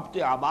تھا وہ حبط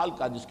اعمال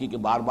کا، جس کی کہ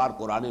بار بار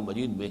قرآن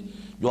مجید میں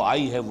جو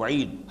آئی ہے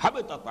وعید،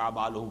 حبطت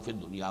اعمالہم فی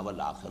الدنیا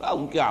والآخرہ،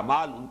 ان کے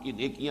اعمال، ان کی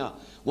نیکیاں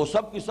وہ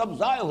سب کی سب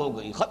ضائع ہو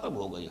گئی، ختم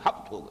ہو گئی،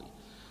 حبط ہو گئی۔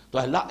 تو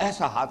اللہ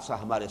ایسا حادثہ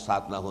ہمارے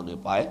ساتھ نہ ہونے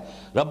پائے.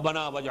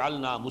 ربنا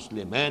وجعلنا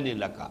مسلمین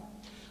لک.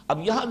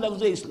 اب یہاں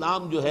لفظ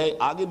اسلام جو ہے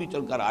آگے بھی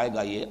چل کر آئے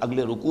گا، یہ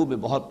اگلے رکوع میں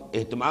بہت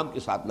اہتمام کے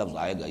ساتھ لفظ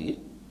آئے گا.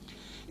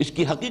 یہ اس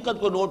کی حقیقت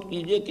کو نوٹ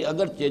کیجئے کہ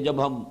اگرچہ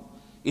جب ہم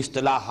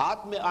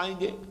اصطلاحات میں آئیں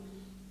گے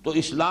تو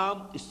اسلام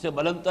اس سے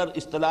بلندتر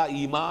اصطلاح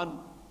ایمان،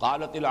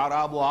 قالت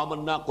الاعراب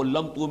آمنا قل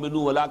لم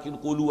تؤمنوا ولکن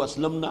قولوا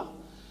اسلمنا.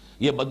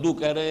 یہ بدو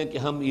کہہ رہے ہیں کہ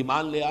ہم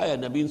ایمان لے آئے،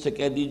 نبی سے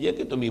کہہ دیجئے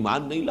کہ تم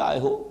ایمان نہیں لائے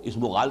ہو، اس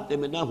مغالطے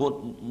میں نہ ہو،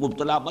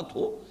 مبتلا مت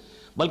ہو،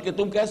 بلکہ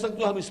تم کہہ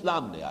سکتے ہو ہم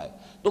اسلام لے آئے.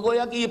 تو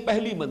گویا کہ یہ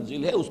پہلی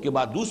منزل ہے، اس کے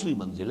بعد دوسری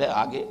منزل ہے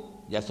آگے.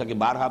 جیسا کہ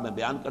بارہا میں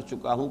بیان کر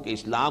چکا ہوں کہ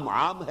اسلام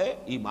عام ہے،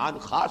 ایمان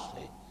خاص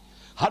ہے.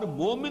 ہر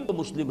مومن تو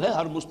مسلم ہے،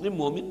 ہر مسلم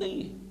مومن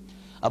نہیں ہے.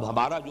 اب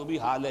ہمارا جو بھی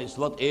حال ہے اس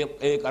وقت،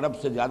 1 ارب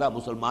سے زیادہ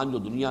مسلمان جو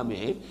دنیا میں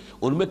ہیں،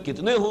 ان میں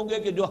کتنے ہوں گے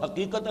کہ جو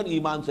حقیقتاً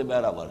ایمان سے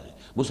بہرہ ور ہیں؟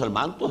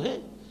 مسلمان تو ہیں،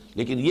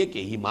 لیکن یہ کہ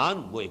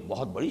ایمان وہ ایک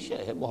بہت بڑی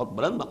شے ہے، بہت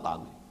بلند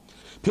مقام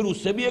ہے. پھر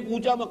اس سے بھی ایک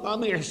اونچا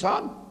مقام ہے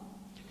احسان،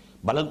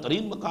 بلند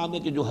ترین مقام ہے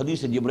کہ جو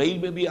حدیث جبرائیل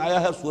میں بھی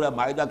آیا ہے، سورہ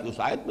مائدہ کی اس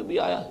آیت میں بھی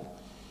آیا ہے.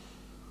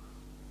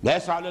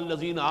 لیس علی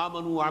الذین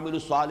آمنوا وعملوا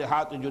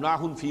الصالحات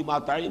جناح فیما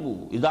طعموا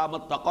اذا ما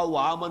اتقوا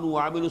وآمنوا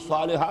وعملوا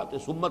الصالحات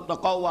ثم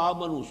اتقوا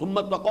وآمنوا ثم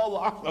اتقوا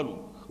واحسنوا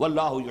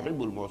واللہ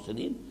یحب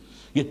المحسنین.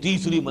 یہ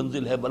تیسری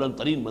منزل ہے، بلند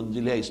ترین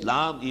منزل ہے،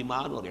 اسلام،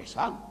 ایمان اور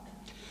احسان.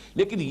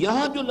 لیکن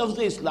یہاں جو لفظ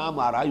اسلام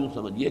آ رہا ہے، یوں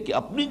سمجھیے کہ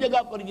اپنی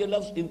جگہ پر یہ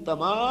لفظ ان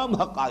تمام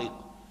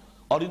حقائق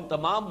اور ان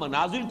تمام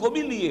منازل کو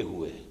بھی لیے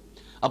ہوئے ہے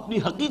اپنی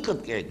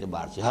حقیقت کے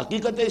اعتبار سے.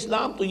 حقیقت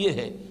اسلام تو یہ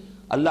ہے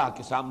اللہ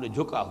کے سامنے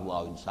جھکا ہوا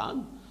ہو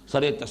انسان،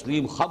 سر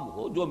تسلیم خم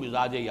ہو، جو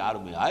مزاج یار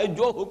میں آئے،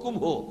 جو حکم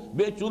ہو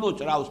بے چون و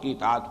چرا اس کی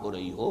اطاعت ہو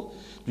رہی ہو.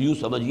 تو یوں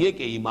سمجھیے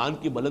کہ ایمان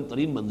کی بلند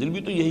ترین منزل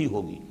بھی تو یہی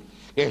ہوگی،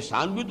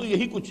 احسان بھی تو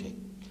یہی کچھ ہے.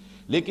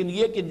 لیکن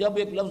یہ کہ جب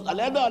ایک لفظ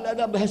علیحدہ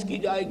علیحدہ بحث کی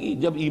جائے گی،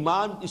 جب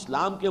ایمان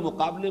اسلام کے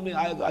مقابلے میں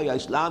آئے گا یا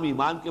اسلام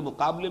ایمان کے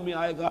مقابلے میں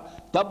آئے گا،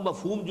 تب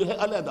مفہوم جو ہے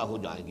علیحدہ ہو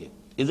جائیں گے.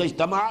 اذا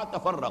اجتمع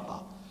تفرقا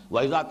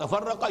واذا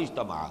تفرقا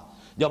اجتمع.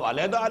 جب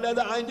علیحدہ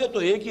علیحدہ آئیں گے تو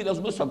ایک ہی لفظ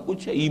میں سب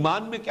کچھ ہے،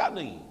 ایمان میں کیا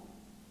نہیں.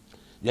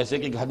 جیسے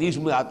کہ ایک حدیث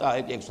میں آتا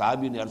ہے کہ ایک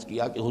صحابی نے عرض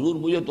کیا کہ حضور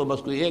مجھے تو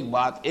بس کوئی ایک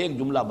بات، ایک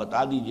جملہ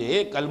بتا دیجئے،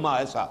 ایک کلمہ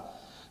ایسا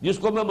جس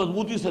کو میں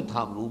مضبوطی سے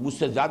تھام لوں، مجھ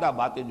سے زیادہ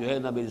باتیں جو ہے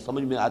نہ میری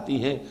سمجھ میں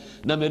آتی ہیں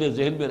نہ میرے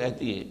ذہن میں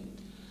رہتی ہیں.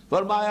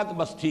 فرمایا کہ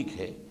بس ٹھیک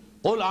ہے،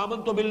 قل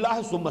آمنت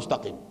باللہ ثم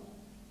استقم.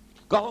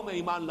 کہو میں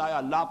ایمان لایا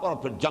اللہ پر اور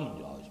پھر جم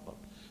جاؤ اس پر.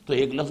 تو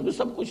ایک لفظ میں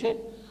سب کچھ ہے.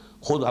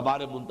 خود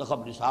ہمارے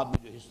منتخب نصاب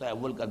میں جو حصہ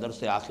اول کا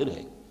درس آخر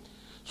ہے،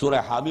 سورہ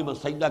حامیم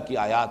السجدہ کی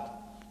آیات،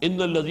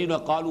 ان الذین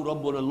قالوا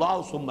ربنا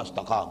اللہ ثم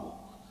استقاموا،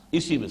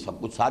 اسی میں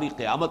سب کچھ، ساری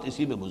قیامت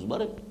اسی میں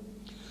مضمر ہے.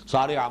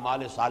 سارے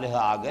اعمال صالحہ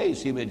آ گئے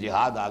اسی میں،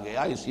 جہاد آ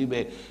گیا اسی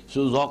میں،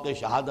 ذوق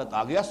شہادت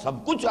آ گیا،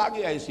 سب کچھ آ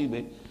گیا اسی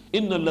میں.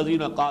 ان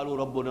الذین قالوا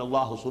ربنا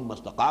اللہ ثم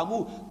استقاموا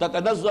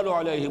تتنزل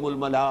علیہم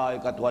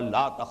الملائکۃ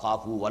الا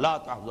تخافوا ولا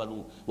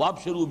تحزنوا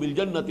وابشروا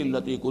بالجنۃ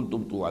التی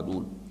کنتم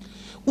توعدون.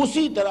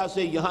 اسی طرح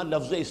سے یہاں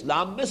لفظ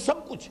اسلام میں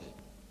سب کچھ ہے.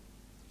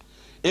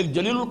 ایک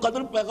جلیل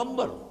القدر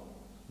پیغمبر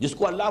جس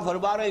کو اللہ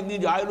فرما رہا ہے انی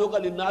جاعلک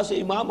للناس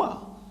اماما،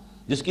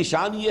 جس کی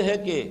شان یہ ہے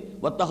کہ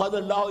واتخذ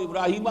اللہ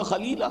ابراہیم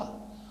خلیلا،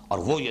 اور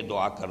وہ یہ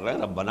دعا کر رہے ہیں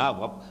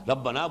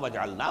ربنا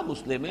وجعلنا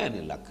مسلمین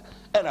لک،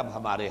 اے رب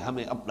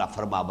ہمیں اپنا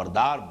فرما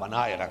بردار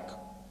بنائے رکھ.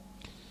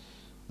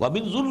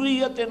 ومن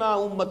ذریتنا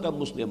امۃ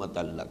مسلمۃ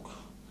لک،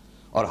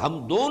 اور ہم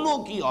دونوں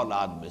کی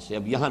اولاد میں سے.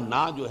 اب یہاں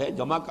نا جو ہے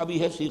جمع کا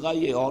بھی ہے صیغہ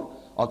یہ،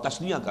 اور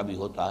تثنیہ کا بھی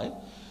ہوتا ہے.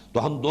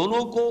 تو ہم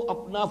دونوں کو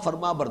اپنا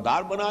فرما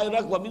بردار بنائے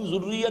رکھ. ومن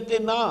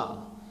ذریتنا،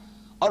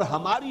 اور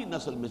ہماری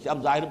نسل میں سے.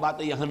 اب ظاہر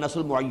بات ہے یہاں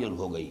نسل معین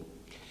ہو گئی.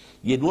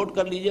 یہ نوٹ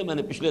کر لیجئے، میں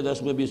نے پچھلے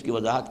درس میں بھی اس کی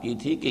وضاحت کی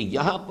تھی کہ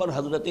یہاں پر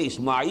حضرت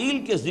اسماعیل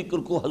کے ذکر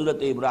کو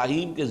حضرت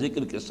ابراہیم کے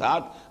ذکر کے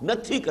ساتھ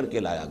نتھی کر کے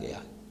لایا گیا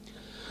ہے،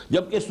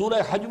 جبکہ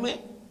سورہ حج میں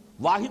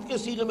واحد کے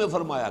صیغے میں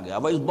فرمایا گیا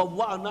وَإِذْ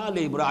بَوَّأْنَا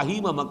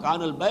لِإِبْرَاهِيمَ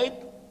مَكَانَ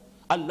الْبَيْتِ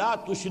أَلَّا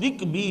تُشْرِكْ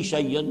بِي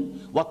شَيْئًا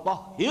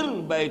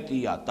وَطَهِّرْ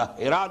بَيْتِيَ،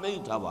 طہرا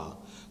نہیں تھا وہاں،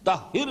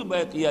 طَهِّرْ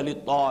بَيْتِيَ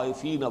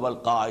لِلطَّائِفِينَ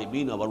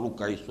وَالْقَائِمِينَ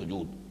وَالرُّكَّعِ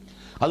السُّجُودِ.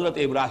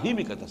 حضرت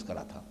ابراہیم کا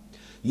تذکرہ تھا.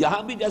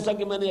 یہاں بھی جیسا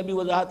کہ میں نے ابھی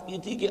وضاحت کی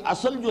تھی کہ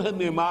اصل جو ہے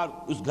معمار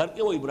اس گھر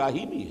کے وہ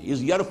ابراہیم ہی ہے.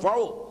 اذ یرفع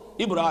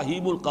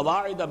ابراہیم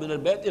القواعد من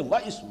البیت و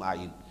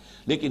اسماعیل.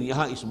 لیکن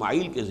یہاں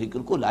اسماعیل کے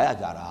ذکر کو لایا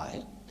جا رہا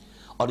ہے،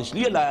 اور اس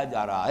لیے لایا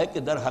جا رہا ہے کہ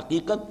در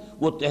حقیقت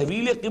وہ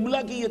تحویل قبلہ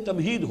کی یہ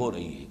تمہید ہو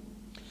رہی ہے.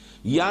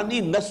 یعنی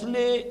نسل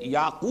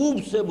یعقوب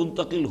سے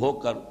منتقل ہو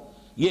کر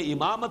یہ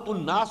امامت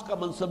الناس کا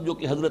منصب جو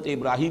کہ حضرت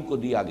ابراہیم کو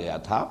دیا گیا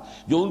تھا،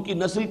 جو ان کی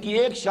نسل کی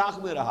ایک شاخ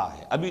میں رہا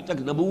ہے، ابھی تک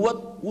نبوت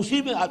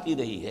اسی میں آتی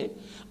رہی ہے،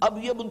 اب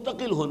یہ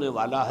منتقل ہونے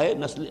والا ہے،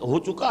 نسل ہو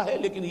چکا ہے،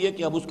 لیکن یہ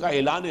کہ اب اس کا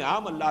اعلان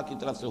عام اللہ کی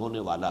طرف سے ہونے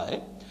والا ہے،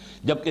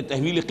 جبکہ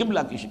تحویل قبلہ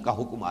کا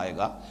حکم آئے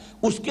گا،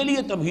 اس کے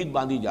لیے تمہید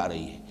باندھی جا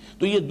رہی ہے.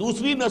 تو یہ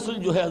دوسری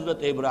نسل جو ہے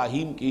حضرت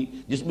ابراہیم کی،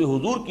 جس میں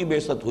حضور کی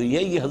بعثت ہوئی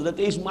ہے، یہ حضرت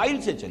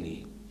اسماعیل سے چلی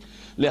ہے.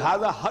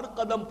 لہذا ہر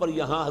قدم پر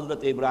یہاں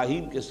حضرت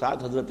ابراہیم کے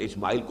ساتھ حضرت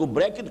اسماعیل کو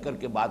بریکٹ کر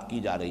کے بات کی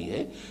جا رہی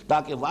ہے،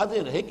 تاکہ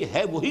واضح رہے کہ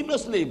ہے وہی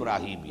نسل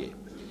ابراہیم.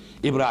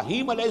 یہ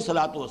ابراہیم علیہ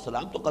الصلوۃ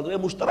والسلام تو قدر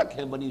مشترک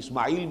ہیں بنی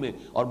اسماعیل میں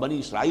اور بنی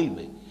اسرائیل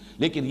میں،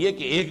 لیکن یہ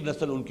کہ ایک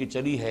نسل ان کی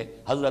چلی ہے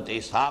حضرت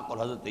اسحاق اور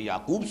حضرت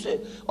یعقوب سے،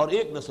 اور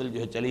ایک نسل جو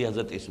ہے چلی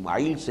حضرت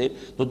اسماعیل سے،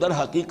 تو در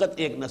حقیقت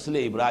ایک نسل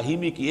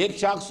ابراہیمی کی ایک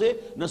شاخ سے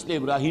نسل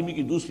ابراہیمی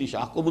کی دوسری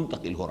شاخ کو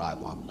منتقل ہو رہا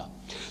ہے معاملہ۔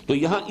 تو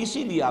یہاں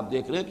اسی لیے آپ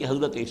دیکھ رہے ہیں کہ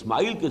حضرت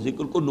اسماعیل کے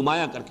ذکر کو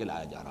نمایاں کر کے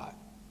لایا جا رہا ہے۔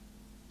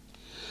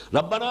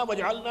 ربنا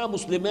وجعلنا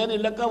مسلمین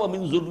لک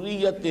ومن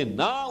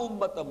ذریتنا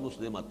امۃ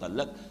مسلمۃ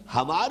لک،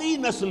 ہماری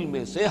نسل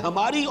میں سے،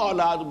 ہماری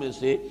اولاد میں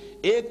سے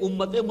ایک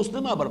امت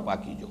مسلمہ برپا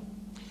کیجو۔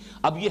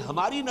 اب یہ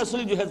ہماری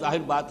نسل جو ہے ظاہر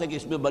بات ہے کہ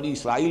اس میں بنی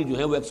اسرائیل جو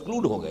ہے وہ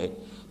ایکسکلوڈ ہو گئے،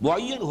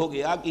 معین ہو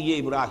گیا کہ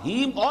یہ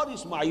ابراہیم اور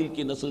اسماعیل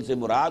کی نسل سے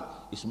مراد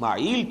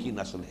اسماعیل کی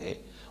نسل ہے۔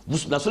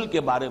 اس نسل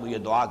کے بارے میں یہ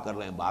دعا کر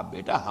رہے ہیں باپ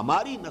بیٹا،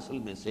 ہماری نسل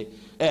میں سے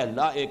اے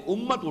اللہ ایک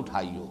امت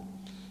اٹھائیو،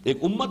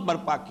 ایک امت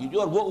برپا کیجو،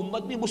 اور وہ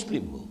امت بھی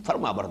مسلم ہو،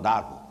 فرما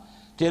بردار ہو،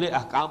 تیرے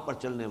احکام پر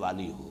چلنے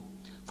والی ہو،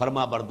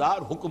 فرما بردار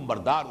حکم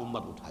بردار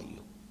امت اٹھائی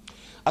ہو۔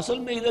 اصل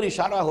میں ادھر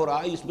اشارہ ہو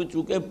رہا ہے، اس میں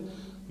چونکہ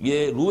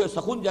یہ روح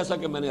سخن جیسا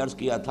کہ میں نے عرض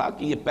کیا تھا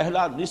کہ یہ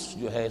پہلا نصف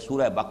جو ہے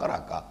سورہ بقرہ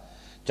کا،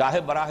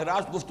 چاہے براہ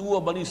راست گفتگو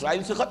بنی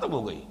اسرائیل سے ختم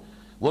ہو گئی،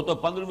 وہ تو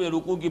 15ویں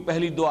رکوع کی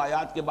پہلی 2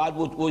 آیات کے بعد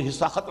وہ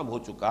حصہ ختم ہو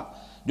چکا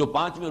جو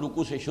 5ویں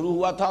رکوع سے شروع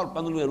ہوا تھا، اور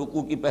 15ویں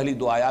رکوع کی پہلی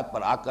 2 آیات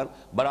پر آ کر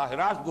براہ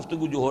راست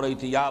گفتگو جو ہو رہی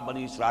تھی یا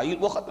بنی اسرائیل،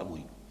 وہ ختم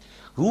ہوئی۔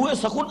 روح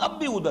سخن اب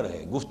بھی ادھر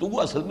ہے، گفتگو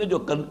اصل میں جو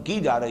کی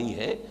جا رہی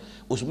ہے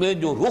اس میں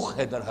جو رخ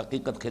ہے در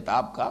حقیقت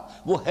خطاب کا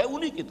وہ ہے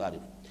انہی کی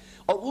تعریف،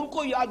 اور ان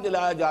کو یاد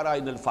دلایا جا رہا ہے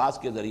ان الفاظ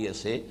کے ذریعے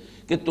سے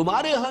کہ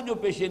تمہارے ہاں جو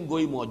پیشین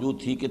گوئی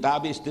موجود تھی،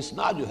 کتاب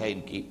استثناء جو ہے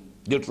ان کی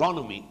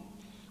ڈیوٹرانومی،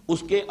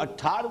 اس کے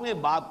 18ویں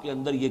باب کے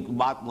اندر یہ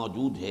بات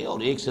موجود ہے، اور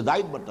ایک سے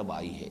زائد مرتبہ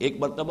آئی ہے۔ ایک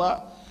مرتبہ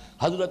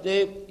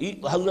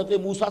حضرت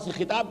موسیٰ سے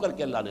خطاب کر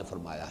کے اللہ نے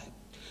فرمایا ہے،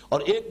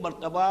 اور ایک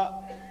مرتبہ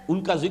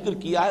ان کا ذکر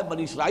کیا ہے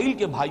بنی اسرائیل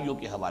کے بھائیوں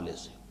کے حوالے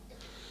سے،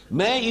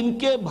 میں ان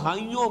کے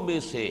بھائیوں میں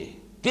سے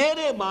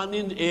تیرے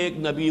مانند ایک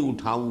نبی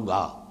اٹھاؤں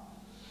گا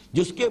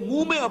جس کے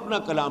منہ میں اپنا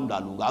کلام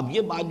ڈالوں گا۔ اب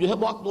یہ بات جو ہے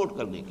بہت نوٹ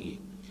کرنے کی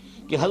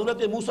ہے کہ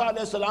حضرت موسیٰ علیہ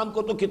السلام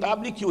کو تو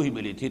کتاب لکھی ہوئی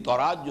ملی تھی،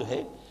 تورات جو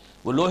ہے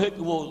وہ لوہے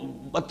کی، وہ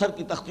پتھر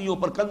کی تختیوں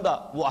پر کندہ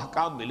وہ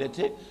احکام ملے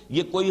تھے،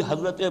 یہ کوئی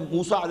حضرت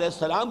موسیٰ علیہ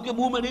السلام کے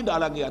منہ میں نہیں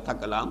ڈالا گیا تھا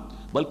کلام،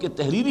 بلکہ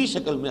تحریری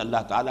شکل میں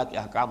اللہ تعالیٰ کے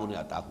احکام انہیں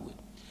عطا ہوئے۔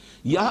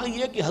 یہاں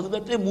یہ کہ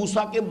حضرت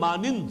موسیٰ کے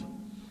مانند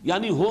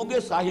یعنی ہوں گے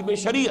صاحب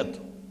شریعت،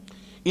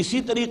 اسی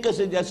طریقے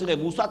سے جیسے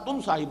موسیٰ تم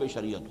صاحب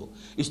شریعت ہو،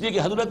 اس لیے کہ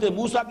حضرت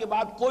موسیٰ کے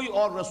بعد کوئی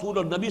اور رسول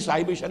اور نبی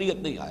صاحب شریعت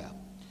نہیں آیا۔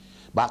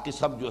 باقی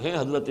سب جو ہیں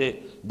حضرت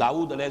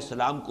داؤد علیہ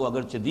السلام کو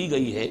اگرچہ دی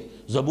گئی ہے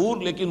زبور،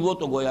 لیکن وہ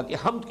تو گویا کہ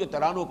حمد کے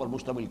ترانوں پر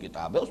مشتمل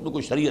کتاب ہے، اس میں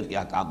کوئی شریعت کے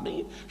احکام نہیں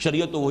ہے،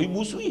 شریعت تو وہی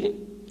موسوی ہے۔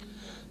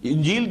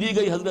 انجیل دی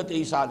گئی حضرت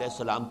عیسیٰ علیہ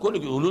السلام کو،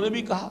 لیکن انہوں نے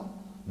بھی کہا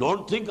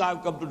don't think I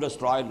have come to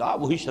destroy لا،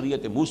 وہی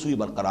شریعت موسوی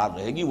برقرار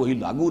رہے گی، وہی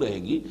لاگو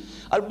رہے گی۔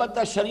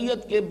 البتہ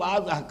شریعت کے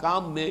بعض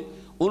احکام میں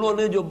انہوں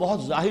نے جو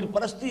بہت ظاہر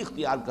پرستی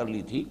اختیار کر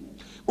لی تھی،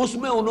 اس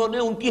میں انہوں نے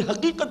ان کی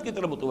حقیقت کی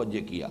طرف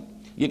متوجہ کیا۔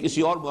 یہ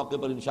کسی اور موقع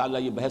پر انشاءاللہ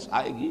یہ بحث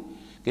آئے گی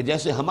کہ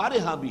جیسے ہمارے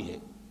ہاں بھی ہے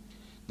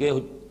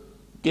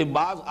کہ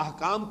بعض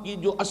احکام کی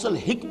جو اصل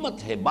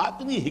حکمت ہے،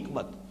 باطنی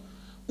حکمت،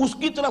 اس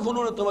کی طرف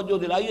انہوں نے توجہ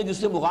دلائی ہے، جس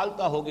سے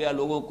مغالطہ ہو گیا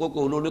لوگوں کو کہ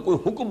انہوں نے کوئی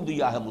حکم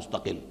دیا ہے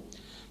مستقل،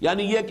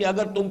 یعنی یہ کہ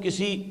اگر تم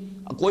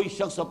کوئی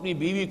شخص اپنی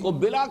بیوی کو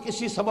بلا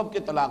کسی سبب کے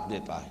طلاق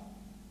دیتا ہے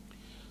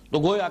تو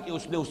گویا کہ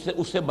اس نے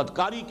اس سے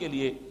بدکاری کے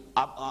لیے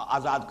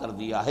آزاد کر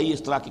دیا ہے۔ یہ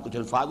اس طرح کی کچھ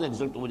الفاظ ہیں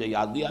جس تو مجھے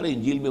یاد نہیں آ رہے،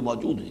 انجیل میں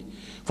موجود ہیں۔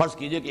 فرض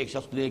کیجئے کہ ایک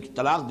شخص نے ایک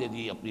طلاق دے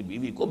دی اپنی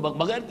بیوی کو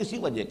بغیر کسی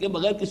وجہ کے،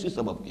 بغیر کسی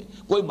سبب کے،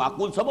 کوئی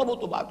معقول سبب ہو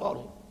تو بات اور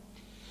ہے۔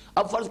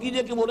 اب فرض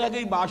کیجئے کہ وہ رہ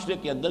گئی معاشرے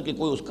کے اندر کہ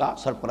کوئی اس کا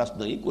سرپرست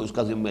نہیں، کوئی اس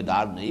کا ذمہ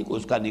دار نہیں، کوئی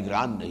اس کا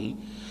نگران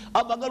نہیں۔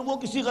 اب اگر وہ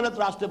کسی غلط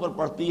راستے پر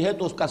پڑتی ہے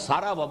تو اس کا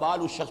سارا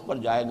وبال اس شخص پر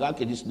جائے گا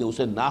کہ جس نے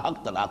اسے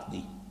ناحق طلاق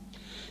دی۔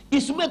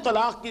 اس میں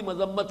طلاق کی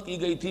مذمت کی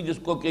گئی تھی، جس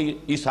کو کہ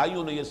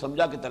عیسائیوں نے یہ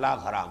سمجھا کہ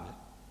طلاق حرام ہے،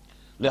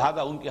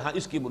 لہذا ان کے ہاں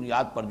اس کی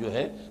بنیاد پر جو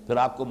ہے پھر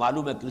آپ کو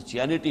معلوم ہے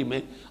کرسچینٹی میں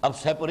اب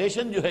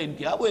سیپریشن جو ہے ان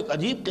کے ہاں وہ ایک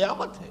عجیب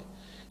قیامت ہے،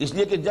 اس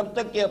لیے کہ جب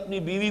تک کہ اپنی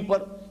بیوی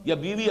پر یا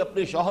بیوی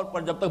اپنے شوہر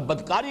پر جب تک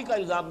بدکاری کا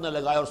الزام نہ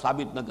لگائے اور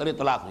ثابت نہ کرے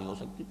طلاق نہیں ہو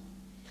سکتی۔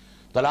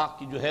 طلاق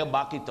کی جو ہے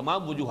باقی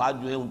تمام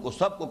وجوہات جو ہیں ان کو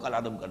سب کو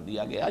کالعدم کر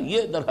دیا گیا۔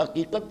 یہ در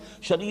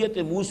حقیقت شریعت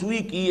موسوی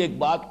کی ایک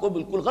بات کو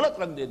بالکل غلط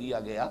رنگ دے دیا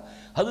گیا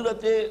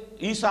حضرت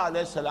عیسیٰ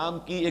علیہ السلام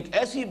کی ایک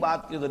ایسی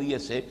بات کے ذریعے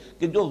سے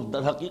کہ جو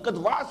در حقیقت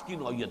وعظ کی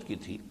نوعیت کی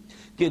تھی،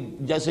 کہ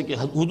جیسے کہ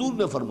حضور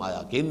نے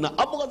فرمایا کہ ان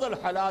ابغض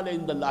الحلال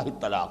عند اللہ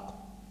الطلاق،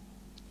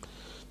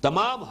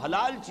 تمام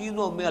حلال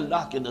چیزوں میں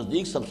اللہ کے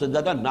نزدیک سب سے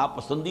زیادہ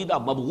ناپسندیدہ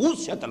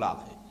مبغوض شے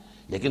طلاق ہے،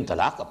 لیکن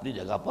طلاق اپنی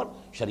جگہ پر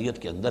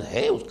شریعت کے اندر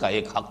ہے، اس کا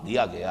ایک حق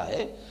دیا گیا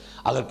ہے۔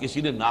 اگر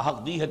کسی نے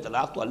ناحق دی ہے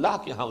طلاق تو اللہ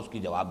کے ہاں اس کی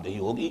جواب دہی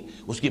ہوگی،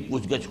 اس کی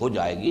پوچھ گچھ ہو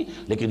جائے گی،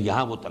 لیکن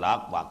یہاں وہ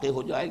طلاق واقع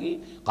ہو جائے گی،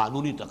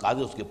 قانونی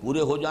تقاضے اس کے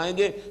پورے ہو جائیں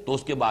گے، تو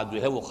اس کے بعد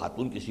جو ہے وہ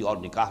خاتون کسی اور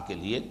نکاح کے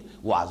لیے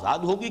وہ آزاد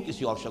ہوگی،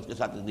 کسی اور شخص کے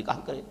ساتھ نکاح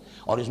کرے۔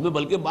 اور اس میں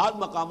بلکہ بعض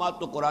مقامات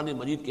تو قرآن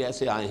مجید کے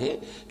ایسے آئے ہیں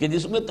کہ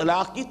جس میں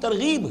طلاق کی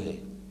ترغیب ہے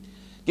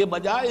کہ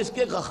بجائے اس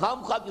کے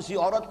خام خواہ کسی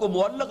عورت کو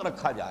معلق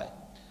رکھا جائے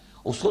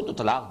اس کو تو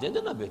طلاق دے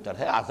دینا بہتر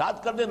ہے،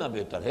 آزاد کر دینا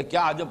بہتر ہے۔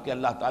 کیا عجب کہ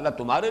اللہ تعالیٰ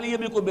تمہارے لیے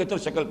بھی کوئی بہتر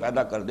شکل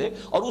پیدا کر دے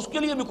اور اس کے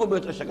لیے بھی کوئی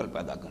بہتر شکل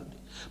پیدا کر دے۔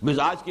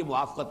 مزاج کی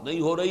موافقت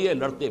نہیں ہو رہی ہے،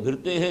 لڑتے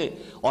پھرتے ہیں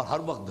اور ہر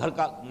وقت گھر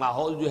کا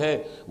ماحول جو ہے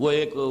وہ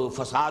ایک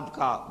فساد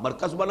کا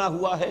مرکز بنا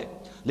ہوا ہے،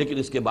 لیکن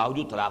اس کے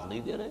باوجود طلاق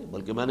نہیں دے رہے۔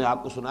 بلکہ میں نے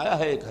آپ کو سنایا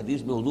ہے ایک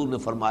حدیث میں حضور نے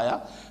فرمایا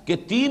کہ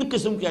 3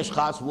 قسم کے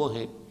اشخاص وہ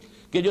ہیں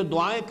کہ جو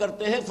دعائیں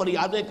کرتے ہیں،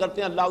 فریادیں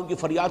کرتے ہیں، اللہ ان کی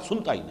فریاد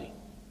سنتا ہی نہیں،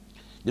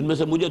 جن میں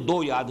سے مجھے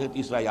 2 یاد ہے،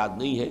 تیسرا یاد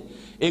نہیں ہے۔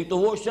 ایک تو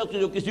وہ شخص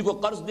جو کسی کو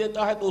قرض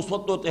دیتا ہے تو اس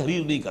وقت وہ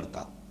تحریر نہیں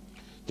کرتا،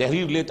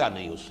 تحریر لیتا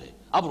نہیں اس سے،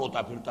 اب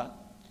روتا پھرتا،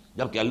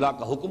 جبکہ اللہ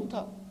کا حکم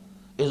تھا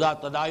اذا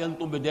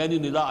تداینتم بدین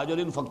الی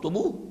اجل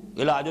فاکتبوہ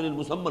الی اجل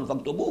مسمى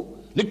فاکتبوہ،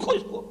 لکھو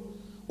اس کو۔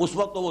 اس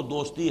وقت تو وہ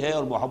دوستی ہے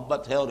اور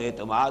محبت ہے اور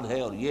اعتماد ہے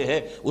اور یہ ہے،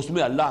 اس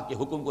میں اللہ کے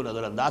حکم کو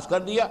نظر انداز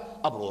کر دیا،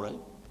 اب رو رہے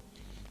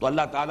ہیں، تو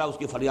اللہ تعالیٰ اس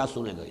کی فریاد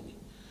سنے گا ہی نہیں۔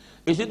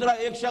 اسی طرح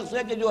ایک شخص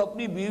ہے کہ جو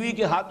اپنی بیوی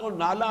کے ہاتھوں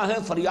نالا ہے،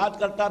 فریاد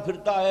کرتا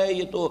پھرتا ہے،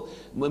 یہ تو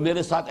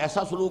میرے ساتھ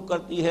ایسا سلوک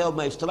کرتی ہے اور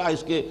میں اس طرح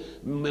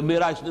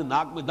میرا اس نے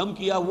ناک میں دم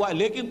کیا ہوا ہے،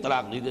 لیکن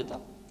طلاق نہیں دیتا،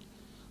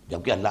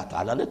 جبکہ اللہ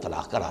تعالیٰ نے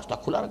طلاق کا راستہ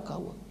کھلا رکھا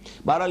ہوا۔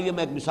 بہرحال یہ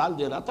میں ایک مثال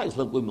دے رہا تھا، اس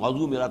وقت کوئی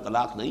موضوع میرا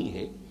طلاق نہیں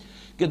ہے،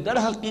 کہ در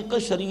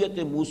حقیقت شریعت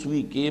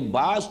موسوی کے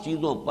بعض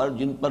چیزوں پر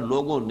جن پر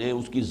لوگوں نے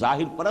اس کی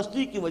ظاہر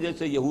پرستی کی وجہ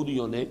سے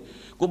یہودیوں نے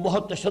کو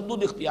بہت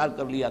تشدد اختیار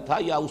کر لیا تھا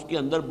یا اس کے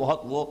اندر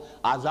بہت وہ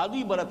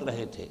آزادی برت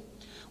رہے تھے،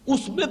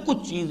 اس میں کچھ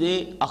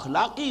چیزیں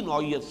اخلاقی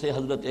نوعیت سے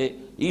حضرت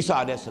عیسیٰ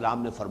علیہ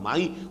السلام نے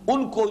فرمائی،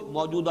 ان کو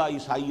موجودہ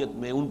عیسائیت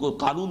میں ان کو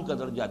قانون کا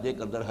درجہ دے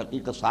کر در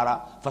حقیقت سارا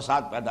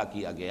فساد پیدا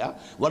کیا گیا،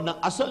 ورنہ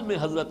اصل میں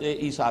حضرت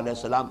عیسیٰ علیہ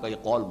السلام کا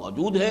یہ قول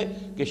موجود ہے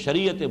کہ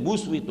شریعت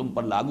موسوی تم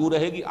پر لاگو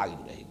رہے گی،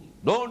 عائد رہے گی۔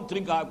 Don't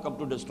think I have come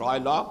to destroy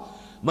law۔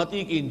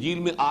 متی کی انجیل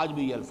میں آج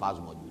بھی یہ الفاظ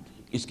موجود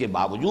ہیں، اس کے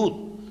باوجود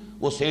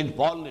وہ سینٹ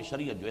پال نے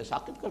شریعت جو ہے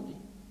ساقط کر دی۔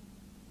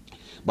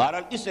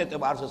 بہرحال اس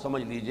اعتبار سے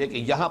سمجھ لیجئے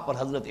کہ یہاں پر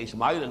حضرت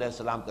اسماعیل علیہ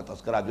السلام کا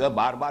تذکرہ جو ہے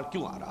بار بار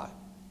کیوں آ رہا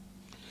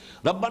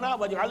ہے۔ ربنا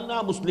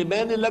واجعلنا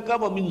مسلمین لک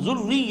ومن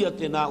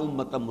ذریتنا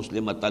امۃ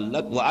مسلمۃ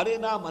لک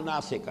وارنا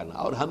مناسکنا،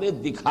 اور ہمیں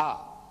دکھا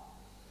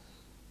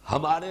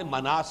ہمارے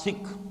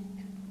مناسک۔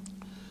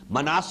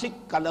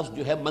 مناسک کا لفظ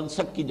جو ہے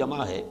منسک کی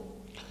جمع ہے،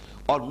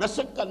 اور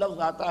نسک کا لفظ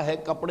آتا ہے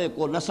کپڑے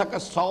کو، نسک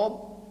الثوب،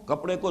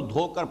 کپڑے کو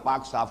دھو کر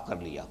پاک صاف کر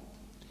لیا،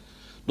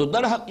 تو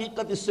در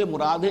حقیقت اس سے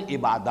مراد ہے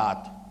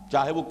عبادات،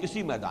 چاہے وہ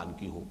کسی میدان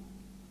کی ہو۔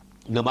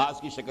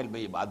 نماز کی شکل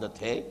میں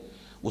عبادت ہے،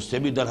 اس سے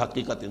بھی در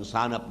حقیقت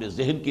انسان اپنے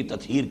ذہن کی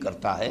تطہیر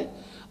کرتا ہے،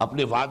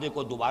 اپنے وعدے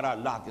کو دوبارہ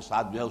اللہ کے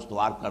ساتھ جو ہے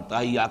استوار کرتا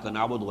ہے، ایاک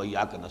نعبد و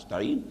ایاک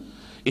نستعین۔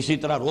 اسی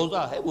طرح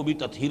روزہ ہے، وہ بھی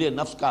تطہیر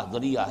نفس کا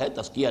ذریعہ ہے،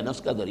 تزکیہ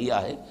نفس کا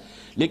ذریعہ ہے۔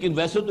 لیکن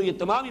ویسے تو یہ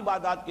تمام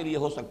عبادات کے لیے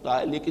ہو سکتا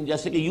ہے، لیکن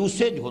جیسے کہ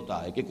یوسیج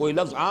ہوتا ہے کہ کوئی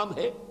لفظ عام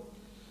ہے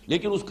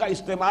لیکن اس کا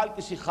استعمال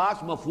کسی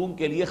خاص مفہوم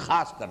کے لیے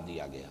خاص کر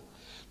دیا گیا،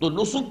 تو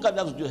نسک کا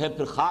لفظ جو ہے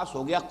پھر خاص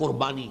ہو گیا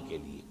قربانی کے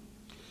لیے،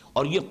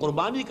 اور یہ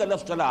قربانی کا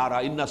لفظ چلا آ رہا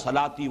ان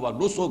صلاتی و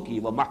نسکی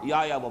و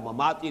محیایا و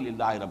مماتی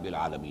للہ رب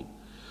العالمین۔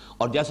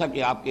 اور جیسا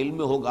کہ آپ کے علم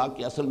میں ہوگا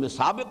کہ اصل میں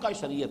سابقہ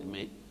شریعت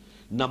میں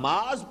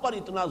نماز پر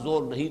اتنا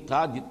زور نہیں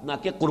تھا جتنا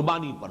کہ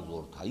قربانی پر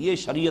زور تھا۔ یہ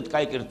شریعت کا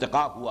ایک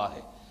ارتقاء ہوا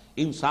ہے،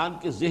 انسان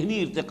کے ذہنی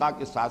ارتقاء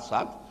کے ساتھ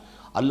ساتھ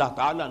اللہ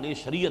تعالیٰ نے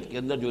شریعت کے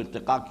اندر جو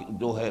ارتقاء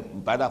جو ہے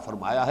پیدا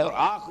فرمایا ہے، اور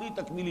آخری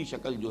تکمیلی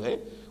شکل جو ہے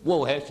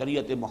وہ ہے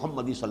شریعت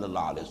محمدی صلی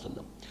اللہ علیہ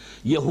وسلم۔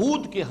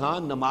 یہود کے ہاں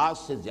نماز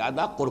سے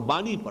زیادہ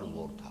قربانی پر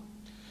زور تھا،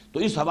 تو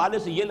اس حوالے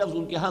سے یہ لفظ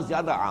ان کے ہاں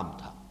زیادہ عام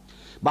تھا۔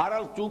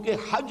 بہرحال چونکہ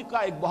حج کا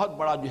ایک بہت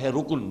بڑا جو ہے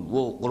رکن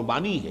وہ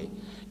قربانی ہے،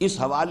 اس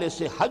حوالے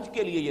سے حج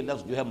کے لیے یہ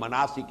لفظ جو ہے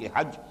مناسک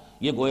حج،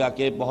 یہ گویا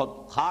کہ بہت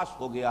خاص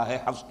ہو گیا ہے۔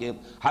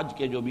 حج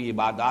کے جو بھی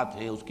عبادات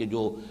ہیں، اس کے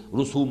جو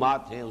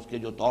رسومات ہیں، اس کے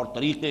جو طور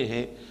طریقے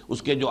ہیں،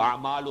 اس کے جو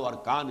اعمال و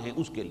ارکان ہیں،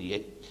 اس کے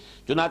لیے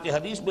چنانچہ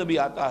حدیث میں بھی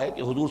آتا ہے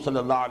کہ حضور صلی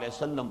اللہ علیہ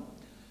وسلم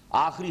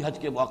آخری حج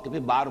کے موقع پہ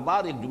بار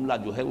بار ایک جملہ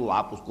جو ہے وہ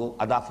آپ اس کو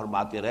ادا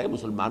فرماتے رہے،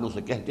 مسلمانوں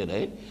سے کہتے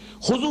رہے،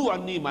 خذوا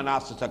عنی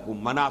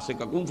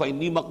مناسککم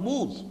فانی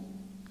مقبوض۔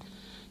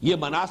 یہ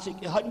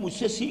مناسک حج مجھ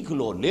سے سیکھ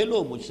لو، لے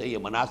لو مجھ سے یہ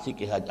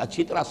مناسک حج،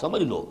 اچھی طرح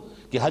سمجھ لو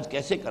کہ حج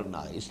کیسے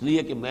کرنا ہے، اس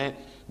لیے کہ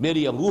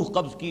میری اب روح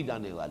قبض کی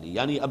جانے والی،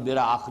 یعنی اب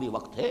میرا آخری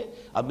وقت ہے،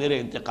 اب میرے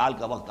انتقال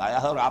کا وقت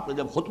آیا ہے۔ اور آپ نے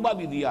جب خطبہ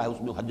بھی دیا ہے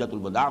اس میں حجۃ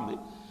الوداع میں،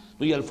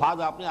 تو یہ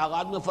الفاظ آپ نے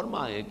آغاز میں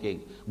فرمائے کہ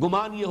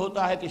گمان یہ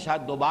ہوتا ہے کہ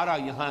شاید دوبارہ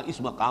یہاں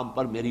اس مقام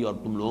پر میری اور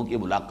تم لوگوں کی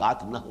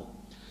ملاقات نہ ہو۔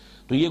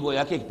 تو یہ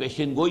گویا کہ ایک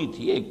پیشین گوئی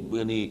تھی، ایک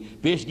یعنی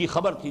پیشگی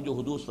خبر تھی جو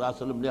حضور صلی اللہ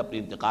علیہ وسلم نے اپنے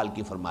انتقال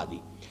کی فرما دی۔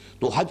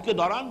 تو حج کے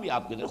دوران بھی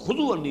آپ کہتے ہیں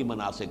خذوا عنی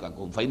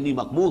مناسککم فانی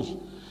مقبوض،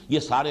 یہ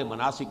سارے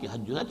مناسک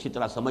حج جو ہے اچھی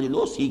طرح سمجھ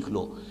لو، سیکھ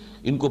لو،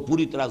 ان کو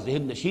پوری طرح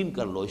ذہن نشین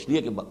کر لو، اس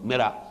لیے کہ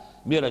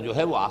میرا جو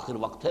ہے وہ آخر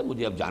وقت ہے،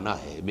 مجھے اب جانا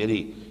ہے، میری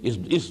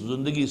اس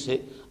زندگی سے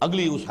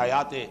اگلی اس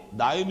حیات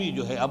دائمی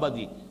جو ہے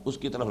ابدی، اس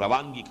کی طرف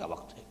روانگی کا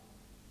وقت ہے۔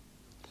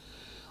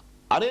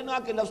 ارینا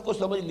کے لفظ کو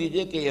سمجھ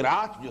لیجئے کہ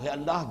اراق جو ہے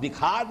اللہ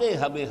دکھا دے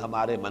ہمیں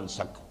ہمارے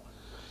منسک،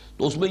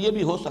 تو اس میں یہ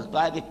بھی ہو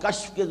سکتا ہے کہ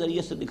کشف کے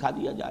ذریعے سے دکھا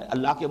دیا جائے،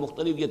 اللہ کے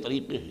مختلف یہ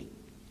طریقے ہیں،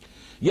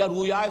 یا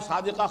رویا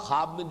صادقہ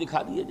خواب میں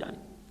دکھا دیے جائیں۔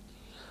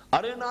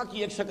 ارینا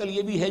کی ایک شکل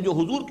یہ بھی ہے جو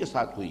حضور کے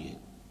ساتھ ہوئی ہے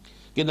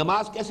کہ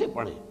نماز کیسے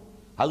پڑھیں،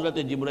 حضرت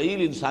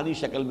جبرائیل انسانی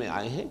شکل میں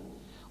آئے ہیں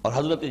اور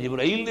حضرت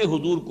جبرائیل نے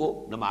حضور کو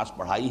نماز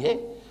پڑھائی ہے،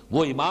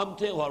 وہ امام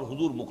تھے اور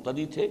حضور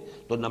مقتدی تھے،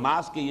 تو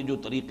نماز کے یہ جو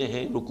طریقے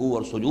ہیں رکوع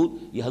اور سجود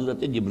یہ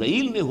حضرت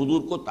جبرائیل نے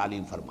حضور کو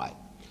تعلیم فرمائے،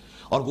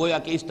 اور گویا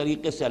کہ اس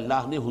طریقے سے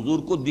اللہ نے حضور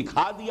کو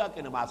دکھا دیا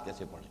کہ نماز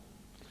کیسے پڑھیں۔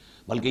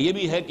 بلکہ یہ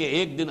بھی ہے کہ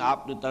ایک دن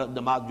آپ نے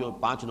نماز جو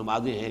 5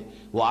 نمازیں ہیں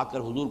وہ آ کر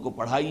حضور کو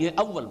پڑھائی ہے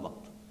اول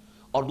وقت،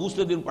 اور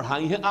دوسرے دن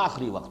پڑھائی ہے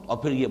آخری وقت، اور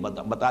پھر یہ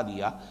بتا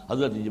دیا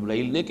حضرت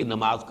جبرائیل نے کہ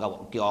نماز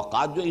کے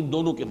اوقات جو ان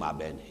دونوں کے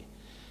مابین ہیں۔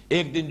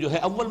 ایک دن جو ہے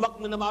اول وقت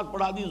میں نماز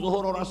پڑھا دی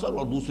ظہر اور عصر،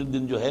 اور دوسرے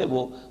دن جو ہے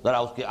وہ ذرا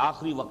اس کے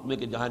آخری وقت میں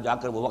کہ جہاں جا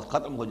کر وہ وقت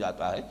ختم ہو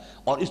جاتا ہے،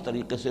 اور اس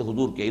طریقے سے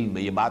حضور کے علم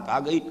میں یہ بات آ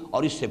گئی،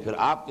 اور اس سے پھر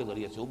آپ کے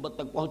ذریعے سے امت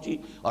تک پہنچی،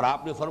 اور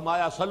آپ نے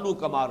فرمایا صلو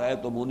کما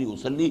رأیتمونی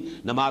اصلی،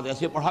 نماز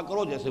ایسے پڑھا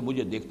کرو جیسے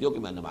مجھے دیکھتے ہو کہ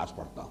میں نماز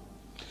پڑھتا ہوں۔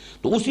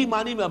 تو اسی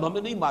معنی میں اب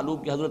ہمیں نہیں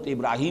معلوم کہ حضرت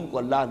ابراہیم کو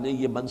اللہ نے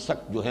یہ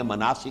منسک جو ہے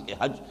مناسک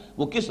حج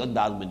وہ کس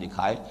انداز میں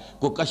دکھائے،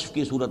 کوئی کشف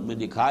کی صورت میں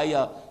دکھائے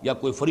یا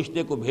کوئی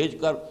فرشتے کو بھیج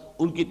کر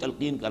ان کی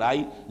تلقین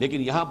کرائی،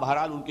 لیکن یہاں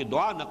بہرحال ان کی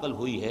دعا نقل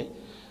ہوئی ہے،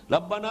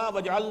 ربنا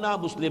وجعلنا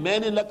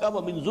مسلمین لک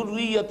ومن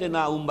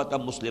ذریتنا امۃ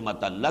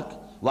مسلمۃ لک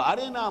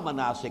وارنا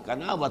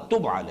مناسکنا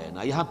وتب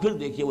علینا۔ یہاں پھر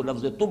دیکھیے وہ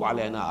لفظ تب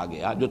علینا آ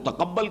گیا، جو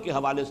تقبل کے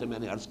حوالے سے میں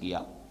نے عرض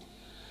کیا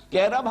کہ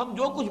اے رب ہم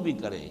جو کچھ بھی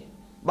کریں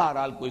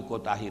بہرحال کوئی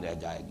کوتاہی رہ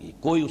جائے گی،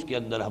 کوئی اس کے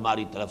اندر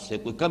ہماری طرف سے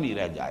کوئی کمی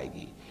رہ جائے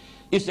گی،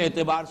 اس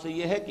اعتبار سے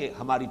یہ ہے کہ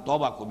ہماری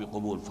توبہ کو بھی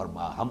قبول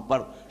فرما، ہم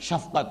پر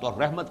شفقت اور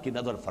رحمت کی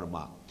نظر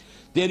فرما،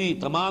 تیری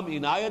تمام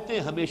عنایتیں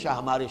ہمیشہ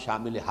ہمارے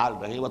شامل حال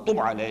رہیں،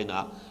 وتب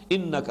علینا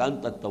انک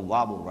انت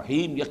التواب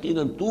الرحیم،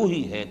 یقیناً تو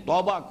ہی ہے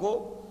توبہ کو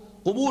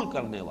قبول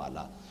کرنے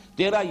والا۔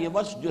 تیرا یہ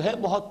وصف جو ہے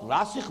بہت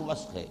راسخ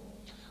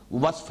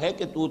وصف ہے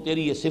کہ تو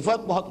تیری یہ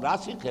صفت بہت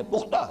راسخ ہے،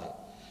 پختہ ہے،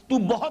 تو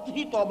بہت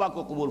ہی توبہ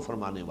کو قبول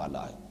فرمانے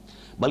والا ہے۔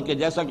 بلکہ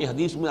جیسا کہ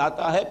حدیث میں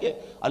آتا ہے کہ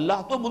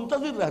اللہ تو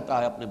منتظر رہتا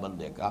ہے اپنے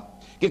بندے کا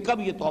کہ کب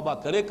یہ توبہ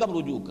کرے، کب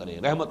رجوع کرے،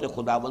 رحمت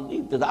خداوندی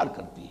انتظار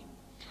کرتی ہے۔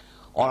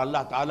 اور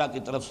اللہ تعالیٰ کی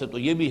طرف سے تو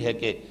یہ بھی ہے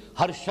کہ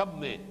ہر شب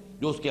میں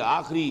جو اس کے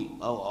آخری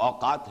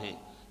اوقات ہیں،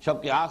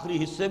 شب کے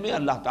آخری حصے میں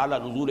اللہ تعالیٰ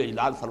نزول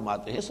اجلال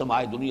فرماتے ہیں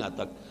سمائے دنیا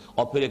تک،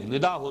 اور پھر ایک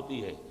ندا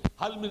ہوتی ہے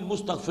حل من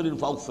مستغفر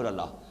فاغفر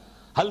لہ،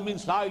 حل من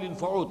سائل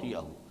فاعطیہ،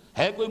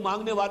 ہے کوئی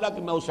مانگنے والا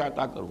کہ میں اسے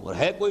عطا کروں، اور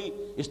ہے کوئی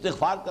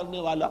استغفار کرنے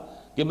والا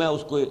کہ میں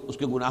اس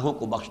کے گناہوں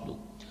کو بخش دوں۔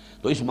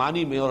 تو اس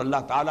معنی میں، اور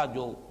اللہ تعالیٰ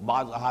جو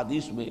بعض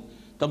احادیث میں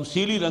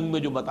تمثیلی رنگ میں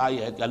جو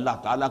بتائی ہے کہ اللہ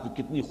تعالیٰ کو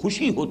کتنی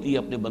خوشی ہوتی ہے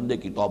اپنے بندے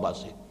کی توبہ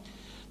سے،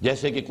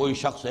 جیسے کہ کوئی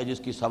شخص ہے جس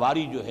کی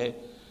سواری جو ہے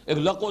ایک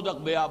لقودق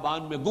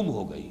بیابان میں گم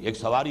ہو گئی، ایک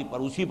سواری پر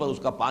اسی پر اس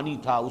کا پانی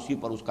تھا، اسی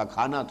پر اس کا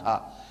کھانا تھا،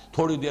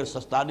 تھوڑی دیر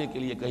سستانے کے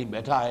لیے کہیں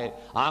بیٹھا ہے،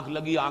 آنکھ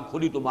لگی، آنکھ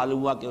کھلی تو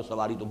معلوم ہوا کہ وہ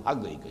سواری تو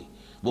بھاگ گئی،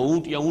 وہ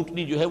اونٹ یا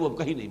اونٹنی جو ہے وہ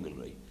کہیں نہیں مل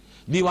رہی،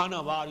 دیوانہ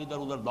وار ادھر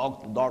ادھر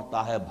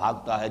دوڑتا ہے،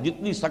 بھاگتا ہے،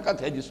 جتنی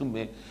سکت ہے جسم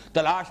میں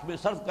تلاش میں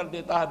صرف کر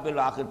دیتا ہے،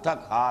 بالآخر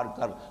تھک ہار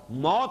کر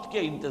موت کے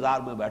انتظار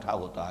میں بیٹھا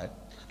ہوتا ہے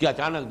کہ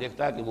اچانک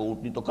دیکھتا ہے کہ وہ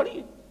اونٹنی تو کھڑی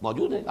ہے،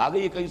 موجود ہے، آ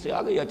گئی ہے، کہیں سے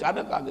آ گئی،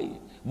 اچانک آ گئی ہے،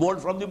 بورڈ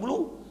فرام دی بلو،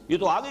 یہ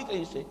تو آ گئی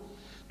کہیں سے۔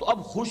 تو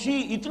اب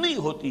خوشی اتنی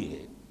ہوتی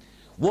ہے،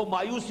 وہ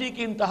مایوسی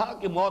کی انتہا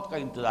کہ موت کا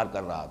انتظار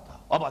کر رہا تھا،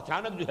 اب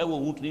اچانک جو ہے وہ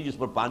اونٹنی جس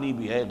پر پانی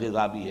بھی ہے،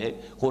 غذا بھی ہے،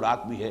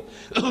 خوراک بھی ہے،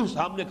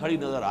 سامنے کھڑی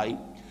نظر آئی،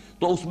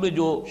 تو اس میں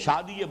جو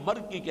شادی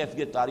مرگ کی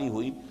کیفیت طاری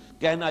ہوئی،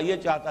 کہنا یہ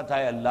چاہتا تھا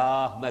اے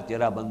اللہ میں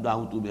تیرا بندہ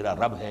ہوں، تو میرا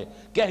رب ہے،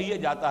 کہہ یہ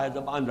جاتا ہے،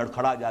 زبان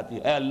لڑکھڑا جاتی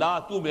ہے، اے اللہ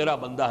تو میرا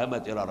بندہ ہے، میں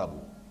تیرا رب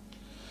ہوں۔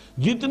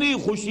 جتنی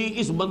خوشی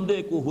اس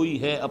بندے کو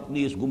ہوئی ہے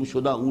اپنی اس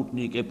گمشدہ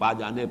اونٹنی کے پا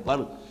جانے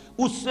پر،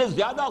 اس سے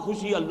زیادہ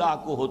خوشی اللہ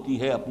کو ہوتی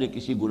ہے اپنے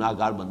کسی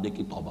گناہگار بندے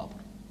کی توبہ پر۔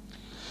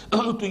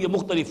 تو یہ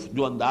مختلف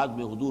جو انداز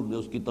میں حضور نے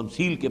اس کی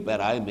تمثیل کے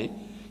پیرائے میں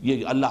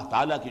یہ اللہ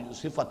تعالیٰ کی جو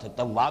صفت ہے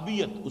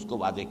توابیت اس کو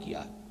واضح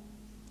کیا ہے،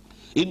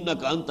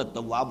 انک انت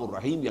التواب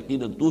الرحیم،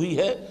 یقیناً تو ہی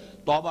ہے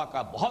توبہ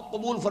کا بہت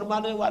قبول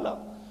فرمانے والا،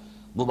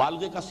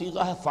 مبالغے کا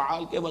صیغہ ہے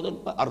فعال کے وزن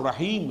پر،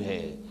 الرحیم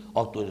ہے،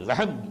 اور تو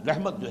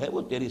رحمت جو ہے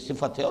وہ تیری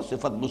صفت ہے اور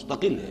صفت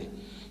مستقل ہے،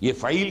 یہ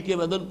فعیل کے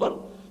وزن پر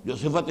جو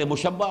صفت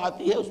مشبہ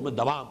آتی ہے اس میں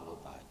دوام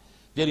ہوتا ہے،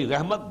 تیری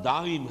رحمت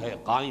دائم ہے،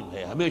 قائم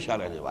ہے، ہمیشہ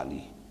رہنے والی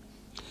ہے۔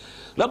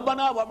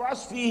 ربنا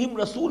وابعث فیہم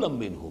رسولا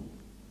منہم،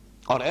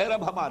 اور اے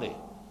رب ہمارے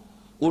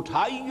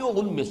اٹھائیو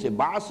ان میں سے،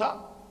 بعثا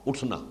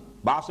اٹھنا،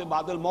 بعث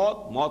بعد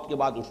الموت، موت کے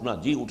بعد اٹھنا،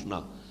 جی اٹھنا،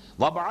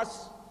 وابعث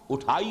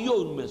اٹھائیو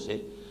ان میں سے،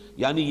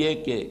 یعنی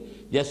یہ کہ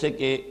جیسے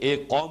کہ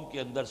ایک قوم کے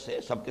اندر سے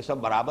سب کے سب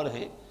برابر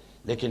ہیں،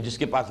 لیکن جس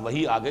کے پاس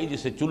وحی آ گئی،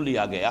 جسے چن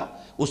لیا گیا،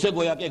 اسے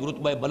گویا کہ ایک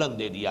رتبہ بلند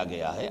دے دیا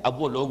گیا ہے،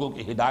 اب وہ لوگوں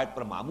کی ہدایت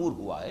پر معمور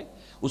ہوا ہے،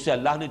 اسے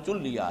اللہ نے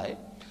چن لیا ہے۔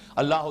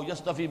 اللہ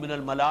یصطفی من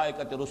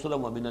الملائکۃ رسلا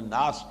ومن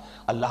الناس،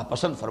 اللہ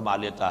پسند فرما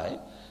لیتا ہے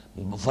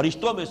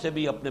فرشتوں میں سے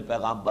بھی اپنے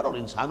پیغام پر اور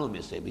انسانوں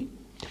میں سے بھی۔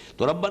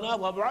 تو ربنا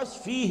وابعث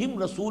فیہم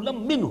رسولا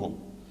منہم،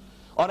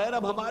 اور اے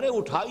رب ہمارے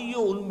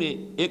اٹھائیو ان میں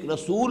ایک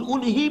رسول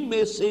انہی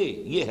میں سے،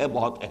 یہ ہے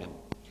بہت اہم،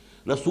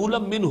 رسولا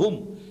منہم۔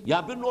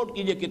 یہاں پھر نوٹ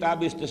کیجئے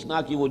کتاب استثناء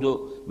کی وہ جو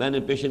میں نے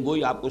پیشن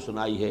گوئی آپ کو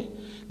سنائی ہے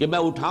کہ میں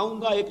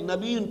اٹھاؤں گا ایک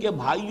نبی ان کے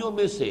بھائیوں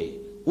میں سے،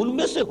 ان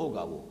میں سے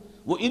ہوگا،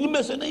 وہ ان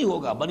میں سے نہیں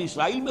ہوگا، بنی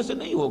اسرائیل میں سے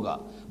نہیں ہوگا،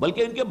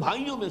 بلکہ ان کے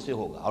بھائیوں میں سے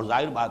ہوگا۔ اور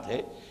ظاہر بات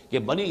ہے کہ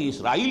بنی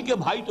اسرائیل کے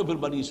بھائی تو پھر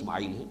بنی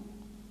اسماعیل ہیں۔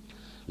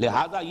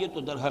 لہذا یہ تو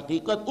در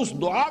حقیقت اس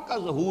دعا کا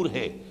ظہور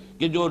ہے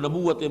کہ جو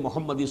نبوت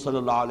محمدی صلی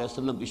اللہ علیہ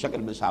وسلم کی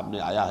شکل میں سامنے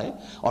آیا ہے،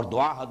 اور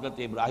دعا حضرت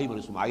ابراہیم اور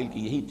اسماعیل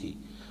کی یہی تھی۔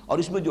 اور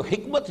اس میں جو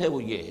حکمت ہے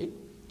وہ یہ ہے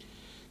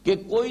کہ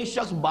کوئی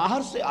شخص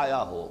باہر سے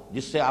آیا ہو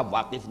جس سے آپ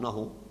واقف نہ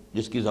ہوں،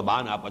 جس کی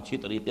زبان آپ اچھی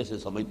طریقے سے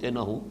سمجھتے نہ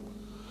ہوں،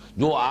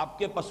 جو آپ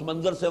کے پس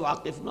منظر سے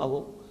واقف نہ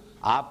ہو،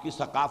 آپ کی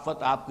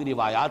ثقافت، آپ کی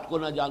روایات کو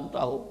نہ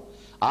جانتا ہو،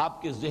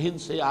 آپ کے ذہن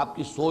سے، آپ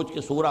کی سوچ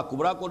کے صورہ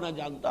کبریٰ کو نہ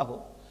جانتا ہو،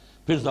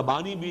 پھر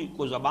زبانی بھی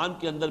کوئی زبان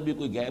کے اندر بھی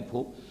کوئی گیپ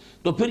ہو،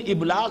 تو پھر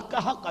ابلاغ کا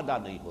حق ادا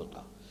نہیں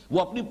ہوتا۔ وہ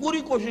اپنی پوری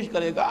کوشش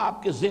کرے گا،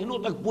 آپ کے ذہنوں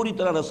تک پوری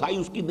طرح رسائی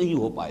اس کی نہیں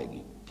ہو پائے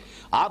گی،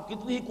 آپ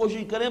کتنی ہی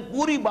کوشش کریں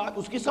پوری بات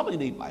اس کی سمجھ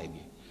نہیں پائے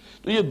گی۔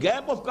 تو یہ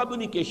گیپ آف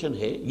کمیونیکیشن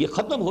ہے، یہ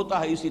ختم ہوتا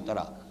ہے اسی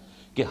طرح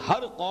کہ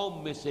ہر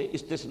قوم میں سے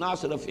استثناء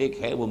صرف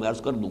ایک ہے، وہ میں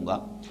عرض کر دوں گا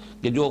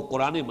کہ جو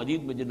قرآن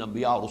مجید میں جن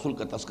انبیاء اور رسول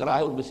کا تذکرہ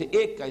ہے ان میں سے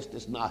ایک کا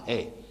استثناء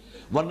ہے،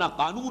 ورنہ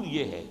قانون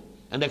یہ ہے،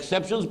 and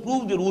exceptions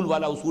prove the rule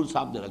والا اصول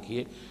سامنے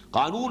رکھیے،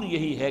 قانون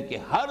یہی ہے کہ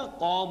ہر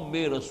قوم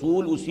میں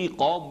رسول اسی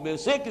قوم میں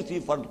سے کسی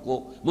فرد کو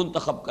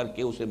منتخب کر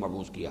کے اسے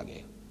مبعوث کیا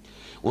گیا،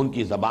 ان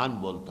کی زبان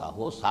بولتا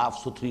ہو، صاف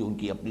ستھری ان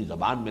کی اپنی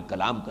زبان میں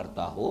کلام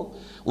کرتا ہو،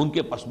 ان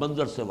کے پس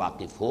منظر سے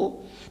واقف ہو،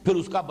 پھر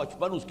اس کا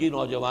بچپن، اس کی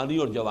نوجوانی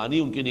اور جوانی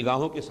ان کی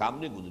نگاہوں کے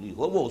سامنے گزری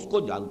ہو، وہ اس کو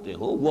جانتے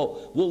ہو، وہ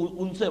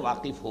ان سے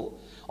واقف ہو،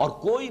 اور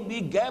کوئی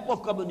بھی گیپ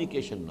آف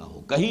کمیونیکیشن نہ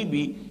ہو، کہیں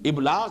بھی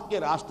ابلاغ کے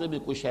راستے میں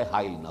کوئی شے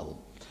حائل نہ ہو،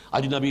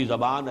 اجنبی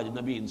زبان،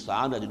 اجنبی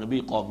انسان، اجنبی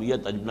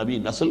قومیت، اجنبی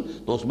نسل،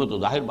 تو اس میں تو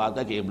ظاہر بات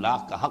ہے کہ ابلاغ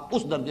کا حق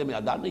اس درجے میں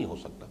ادا نہیں ہو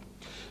سکتا۔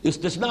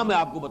 استثناء میں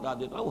آپ کو بتا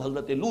دیتا ہوں،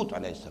 حضرت لوط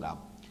علیہ السلام،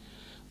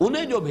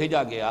 انہیں جو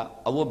بھیجا گیا،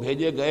 اور وہ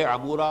بھیجے گئے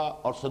عمورہ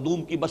اور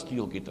سدوم کی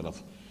بستیوں کی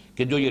طرف،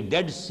 کہ جو یہ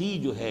ڈیڈ سی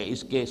جو ہے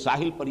اس کے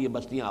ساحل پر یہ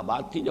بستیاں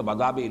آباد تھیں، جب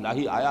عذاب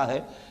الہی آیا ہے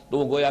تو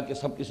وہ گویا کہ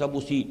سب کی سب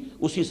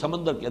اسی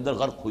سمندر کے اندر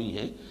غرق ہوئی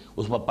ہیں،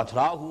 اس پر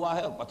پتھراؤ ہوا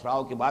ہے، اور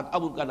پتھراؤ کے بعد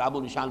اب ان کا نام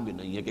و نشان بھی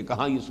نہیں ہے کہ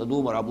کہاں یہ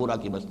سدوم اور عمورہ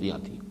کی بستیاں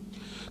تھیں۔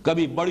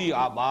 کبھی بڑی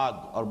آباد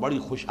اور بڑی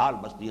خوشحال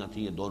بستیاں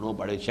تھیں، یہ دونوں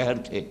بڑے شہر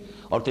تھے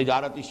اور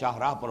تجارتی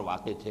شاہراہ پر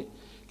واقع تھے،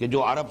 کہ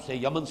جو عرب سے،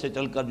 یمن سے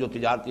چل کر جو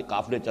تجارتی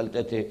قافلے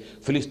چلتے تھے،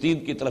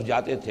 فلسطین کی طرف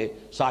جاتے تھے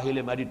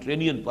ساحل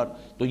میڈیٹرینین پر،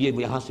 تو یہ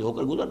یہاں سے ہو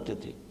کر گزرتے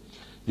تھے۔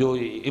 جو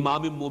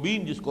امام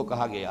مبین جس کو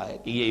کہا گیا ہے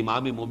کہ یہ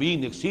امام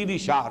مبین ایک سیدھی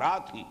شاہراہ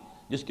تھی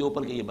جس کے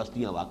اوپر کہ یہ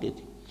بستیاں واقع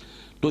تھیں۔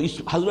 تو اس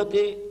حضرت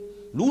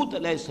لوط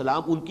علیہ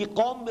السلام ان کی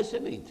قوم میں سے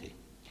نہیں تھے،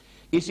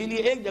 اسی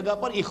لیے ایک جگہ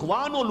پر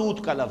اخوان و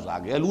لوط کا لفظ آ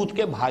گیا، لوط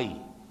کے بھائی،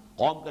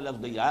 قوم کا لفظ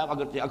نہیں آیا،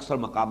 اگرچہ اکثر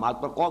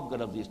مقامات پر قوم کا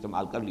لفظ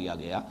استعمال کر لیا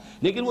گیا،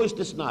 لیکن وہ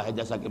استثناء ہے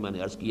جیسا کہ میں نے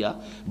عرض کیا۔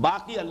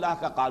 باقی اللہ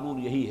کا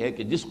قانون یہی ہے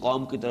کہ جس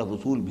قوم کی طرف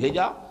رسول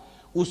بھیجا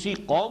اسی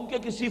قوم کے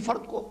کسی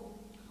فرد کو،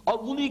 اور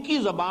انہی کی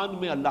زبان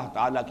میں اللہ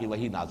تعالیٰ کی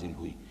وحی نازل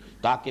ہوئی،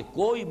 تاکہ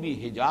کوئی بھی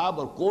حجاب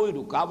اور کوئی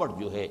رکاوٹ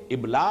جو ہے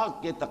ابلاغ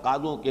کے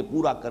تقاضوں کے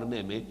پورا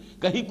کرنے میں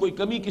کہیں کوئی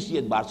کمی کسی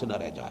اعتبار سے نہ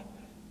رہ جائے۔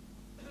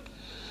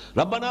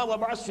 ربنا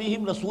وابعث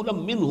فیہم رسولا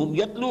منہم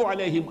یتلو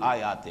علیہم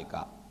آیاتک،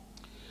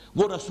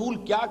 وہ رسول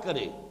کیا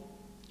کرے؟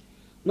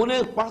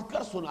 انہیں پڑھ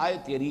کر سنائے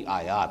تیری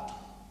آیات۔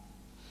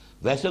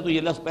 ویسے تو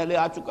یہ لفظ پہلے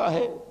آ چکا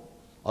ہے،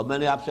 اور میں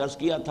نے آپ سے عرض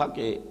کیا تھا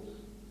کہ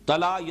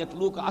تلا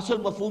یتلو کا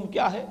اصل مفہوم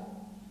کیا ہے؟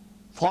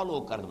 فالو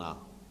کرنا،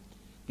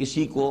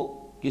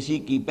 کسی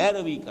کی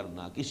پیروی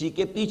کرنا، کسی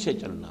کے پیچھے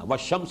چلنا۔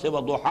 والشمس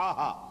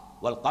وضحاها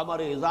والقمر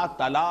اذا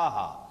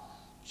تلاها،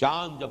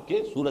 چاند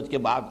جبکہ سورج کے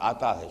بعد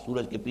آتا ہے،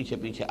 سورج کے پیچھے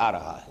پیچھے آ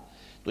رہا ہے،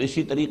 تو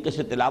اسی طریقے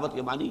سے تلاوت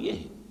کے معنی یہ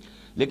ہے۔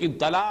 لیکن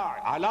تلا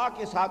علا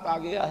کے ساتھ آ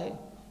گیا ہے،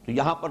 تو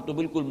یہاں پر تو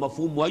بالکل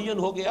مفہوم معین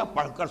ہو گیا،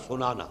 پڑھ کر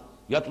سنانا۔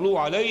 یتلو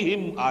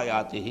علیہم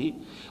آیاتہ،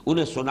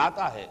 انہیں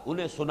سناتا ہے،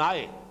 انہیں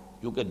سنائے،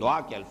 کیونکہ دعا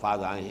کے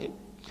الفاظ آئے ہیں۔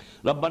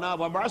 ربنا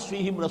وابعث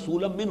فیہم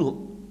رسولا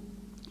منہم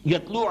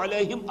یتلو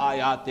علیہم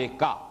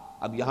آیاتک،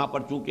 اب یہاں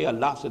پر چونکہ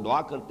اللہ سے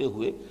دعا کرتے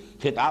ہوئے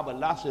خطاب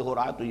اللہ سے ہو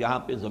رہا ہے، تو یہاں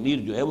پہ ضمیر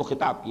جو ہے وہ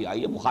خطاب کی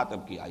آئی ہے،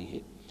 مخاطب کی آئی ہے۔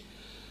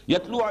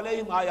 یتلو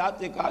علیہم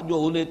آیاتک،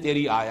 جو انہیں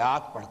تیری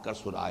آیات پڑھ کر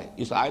سنائے۔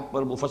 اس آیت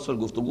پر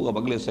مفصل گفتگو اب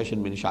اگلے سیشن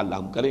میں انشاءاللہ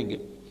ہم کریں گے۔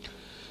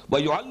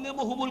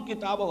 وَيُعَلِّمُهُمُ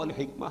الْكِتَابَ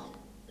وَالْحِکْمَةَ،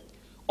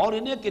 اور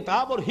انہیں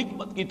کتاب اور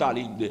حکمت کی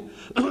تعلیم دے۔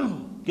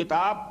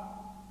 کتاب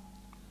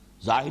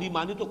ظاہری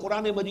معنی تو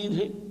قرآن مجید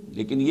ہے،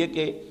 لیکن یہ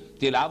کہ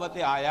تلاوت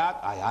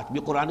آیات بھی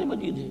قرآن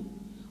مجید ہے،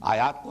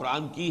 آیات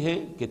قرآن کی ہیں،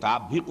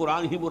 کتاب بھی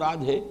قرآن ہی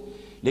مراد ہے،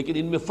 لیکن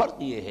ان میں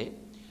فرق یہ ہے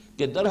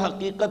کہ در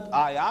حقیقت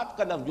آیات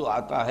کا لفظ جو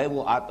آتا ہے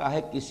وہ آتا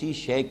ہے کسی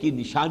شے کی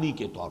نشانی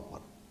کے طور پر،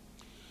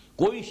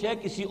 کوئی شے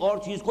کسی اور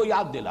چیز کو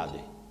یاد دلا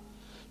دے۔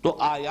 تو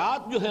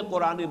آیات جو ہے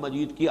قرآن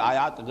مجید کی،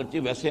 آیات اگرچہ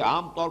ویسے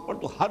عام طور پر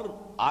تو ہر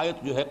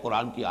آیت جو ہے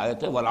قرآن کی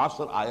آیت ہے،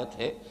 والعصر آیت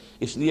ہے،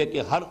 اس لیے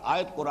کہ ہر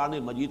آیت قرآن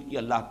مجید کی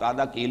اللہ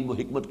تعالیٰ کے علم و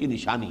حکمت کی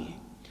نشانی ہے،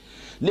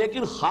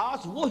 لیکن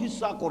خاص وہ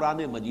حصہ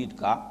قرآن مجید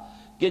کا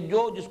کہ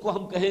جس کو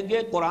ہم کہیں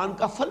گے قرآن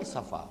کا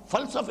فلسفہ،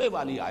 فلسفے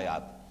والی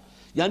آیات،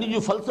 یعنی جو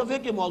فلسفے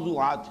کے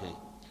موضوعات ہیں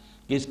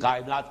کہ اس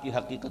کائنات کی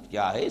حقیقت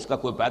کیا ہے، اس کا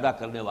کوئی پیدا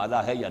کرنے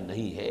والا ہے یا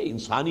نہیں ہے،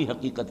 انسانی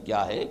حقیقت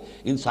کیا ہے،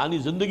 انسانی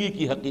زندگی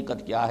کی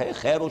حقیقت کیا ہے،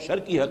 خیر و شر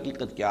کی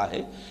حقیقت کیا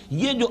ہے،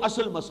 یہ جو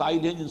اصل مسائل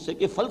ہیں جن سے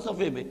کہ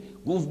فلسفے میں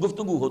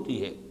گفتگو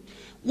ہوتی ہے،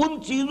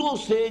 ان چیزوں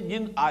سے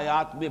جن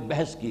آیات میں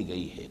بحث کی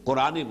گئی ہے۔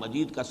 قرآن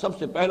مجید کا سب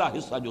سے پہلا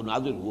حصہ جو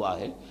نازل ہوا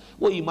ہے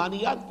وہ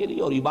ایمانیات کے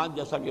لیے، اور ایمان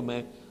جیسا کہ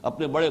میں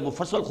اپنے بڑے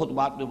مفصل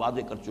خطبات میں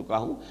واضح کر چکا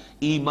ہوں،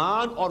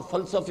 ایمان اور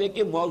فلسفے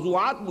کے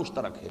موضوعات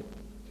مشترک ہیں۔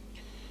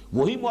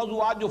 وہی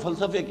موضوعات جو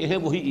فلسفے کے ہیں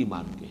وہی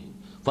ایمان کے ہیں۔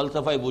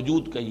 فلسفہ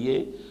وجود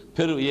کہیے،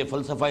 پھر یہ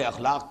فلسفہ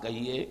اخلاق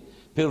کہیے،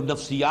 پھر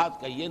نفسیات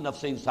کہیے،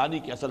 نفس انسانی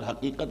کی اصل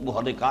حقیقت،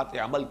 محرکات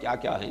عمل کیا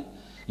کیا ہیں،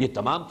 یہ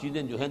تمام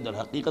چیزیں جو ہیں در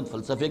حقیقت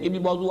فلسفے کے بھی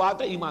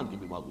موضوعات ہیں، ایمان کے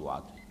بھی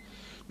موضوعات ہیں۔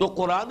 تو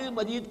قرآن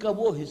مجید کا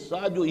وہ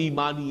حصہ جو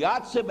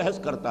ایمانیات سے بحث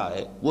کرتا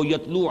ہے وہ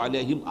یتلو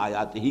علیہم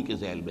آیاتہ کے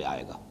ذیل میں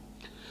آئے گا،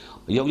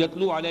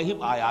 یتلو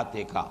علیہم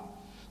آیاتہ کا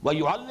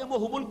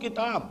ویعلمہم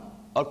الکتاب،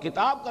 اور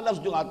کتاب کا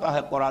لفظ جو آتا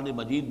ہے قرآن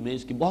مجید میں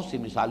اس کی بہت سی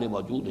مثالیں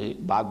موجود ہیں،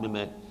 بعد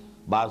میں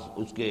بعض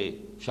اس کے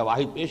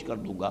شواہد پیش کر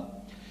دوں گا۔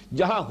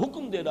 جہاں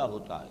حکم دینا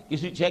ہوتا ہے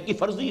کسی شے کی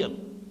فرضیت،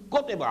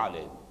 کتب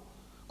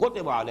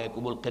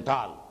علیکم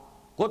القتال،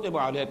 کتب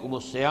علیکم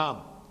الصیام،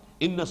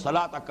 ان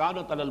الصلاۃ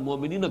کانت علی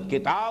المؤمنین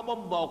کتابا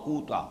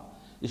موقوتا،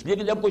 اس لیے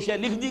کہ جب کوئی شے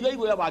لکھ دی گئی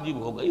گویا واجب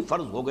ہو گئی،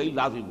 فرض ہو گئی،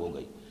 لازم ہو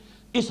گئی۔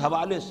 اس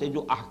حوالے سے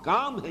جو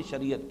احکام ہے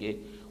شریعت کے،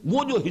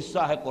 وہ جو حصہ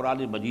ہے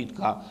قرآن مجید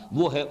کا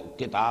وہ ہے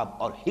کتاب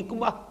اور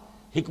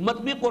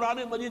حکمت بھی قرآن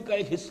مجید کا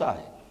ایک حصہ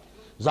ہے۔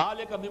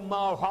 ذالک مما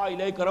اوحی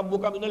الیک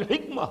ربک من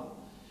الحکمہ،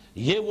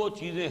 یہ وہ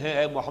چیزیں ہیں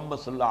اے محمد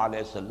صلی اللہ علیہ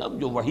وسلم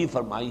جو وحی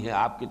فرمائی ہیں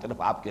آپ کی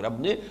طرف آپ کے رب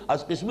نے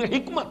از قسم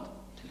حکمت۔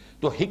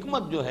 تو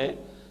حکمت جو ہے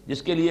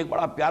جس کے لیے ایک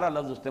بڑا پیارا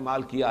لفظ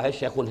استعمال کیا ہے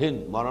شیخ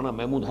الہند مولانا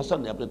محمود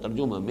حسن نے اپنے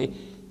ترجمے میں،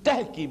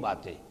 تہ کی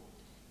باتیں،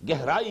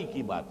 گہرائی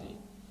کی باتیں،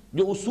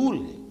 جو اصول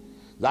ہیں۔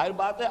 ظاہر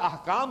بات ہے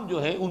احکام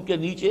جو ہیں ان کے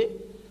نیچے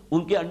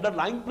ان کے انڈر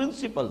لائن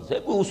پرنسپلز ہے،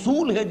 کوئی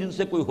اصول ہے جن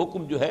سے کوئی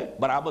حکم جو ہے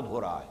برآمد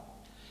ہو رہا ہے۔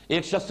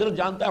 ایک شخص صرف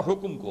جانتا ہے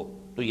حکم کو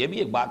تو یہ بھی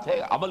ایک بات ہے،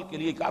 عمل کے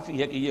لیے کافی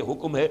ہے کہ یہ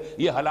حکم ہے،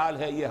 یہ حلال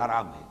ہے، یہ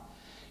حرام ہے۔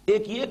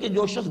 ایک یہ کہ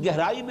جو شخص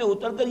گہرائی میں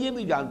اتر کر یہ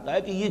بھی جانتا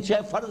ہے کہ یہ شے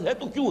فرض ہے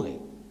تو کیوں ہے،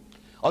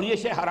 اور یہ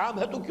شے حرام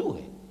ہے تو کیوں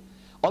ہے،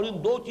 اور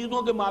ان دو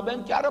چیزوں کے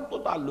مابین کیا ربط و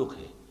تعلق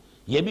ہے،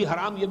 یہ بھی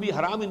حرام یہ بھی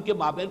حرام، ان کے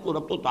مابین کوئی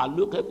ربط و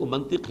تعلق ہے، کوئی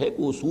منطق ہے،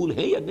 کوئی اصول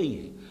ہے یا نہیں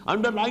ہے،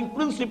 انڈر لائن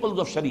پرنسپلز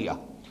آف شریعہ،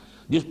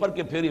 جس پر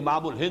کہ پھر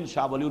امام الہند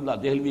شاہ ولی اللہ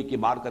دہلوی کی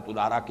معرکۃ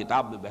الآراء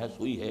کتاب میں بحث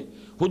ہوئی ہے،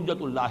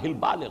 حجت اللہ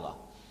البالغہ،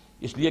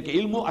 اس لیے کہ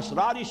علم و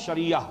اسرار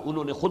الشریعہ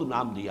انہوں نے خود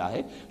نام دیا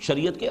ہے،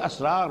 شریعت کے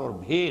اسرار اور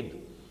بھید،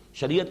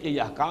 شریعت کے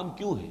یہ احکام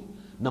کیوں ہیں،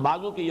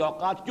 نمازوں کے یہ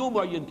اوقات کیوں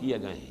معین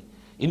کیے گئے ہیں،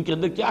 ان کے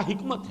اندر کیا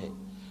حکمت ہے۔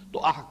 تو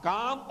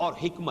احکام اور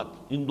حکمت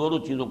ان دونوں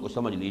چیزوں کو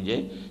سمجھ لیجئے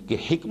کہ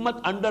حکمت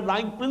انڈر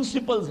لائن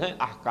پرنسپلز ہیں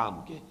احکام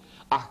کے۔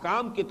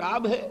 احکام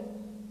کتاب ہے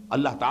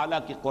اللہ تعالیٰ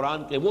کے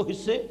قرآن کے وہ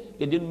حصے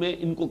کہ جن میں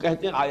ان کو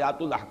کہتے ہیں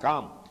آیات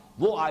الاحکام،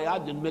 وہ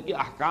آیات جن میں کہ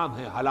احکام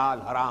ہیں،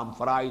 حلال حرام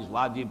فرائض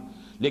واجب،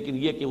 لیکن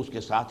یہ کہ اس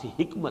کے ساتھ ہی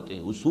حکمتیں،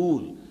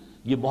 اصول،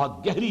 یہ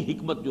بہت گہری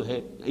حکمت جو ہے،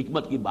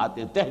 حکمت کی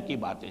باتیں، تہ کی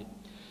باتیں۔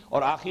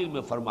 اور آخر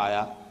میں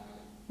فرمایا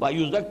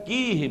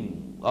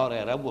وَيُزَكِّيهِمْ، اور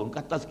اے رب ان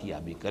کا تزکیہ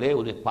بھی کرے،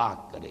 انہیں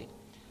پاک کرے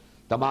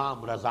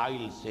تمام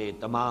رذائل سے،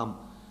 تمام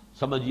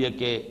سمجھیے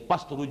کہ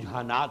پست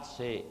رجحانات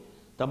سے،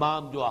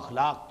 تمام جو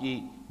اخلاق کی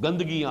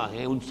گندگیاں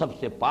ہیں ان سب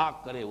سے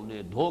پاک کرے،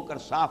 انہیں دھو کر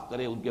صاف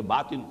کرے ان کے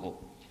باطن کو۔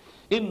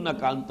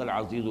 انک انت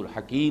العزیز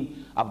الحکیم،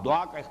 اب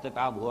دعا کا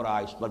اختتام ہو رہا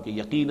ہے اس پر کہ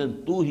یقیناً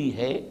تو ہی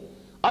ہے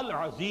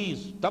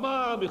العزیز،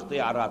 تمام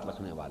اختیارات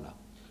رکھنے والا۔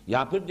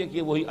 یہاں پھر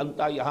دیکھیے وہی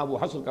انتا، یہاں وہ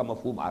حصر کا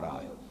مفہوم آ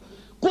رہا ہے،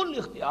 کل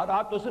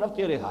اختیارات تو صرف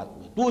تیرے ہاتھ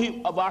میں، تو ہی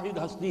واحد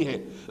ہستی ہے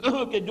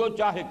کہ جو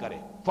چاہے کرے،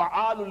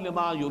 فعال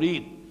لما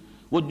یرید،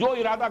 وہ جو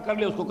ارادہ کر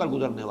لے اس کو کر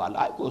گزرنے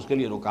والا ہے، کوئی اس کے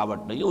لیے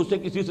رکاوٹ نہیں ہے، اسے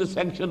کسی سے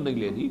سینکشن نہیں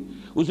لینی،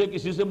 اسے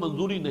کسی سے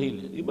منظوری نہیں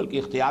لینی، بلکہ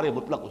اختیار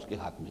مطلق اس کے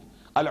ہاتھ میں۔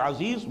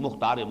 العزیز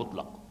مختار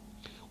مطلق،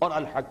 اور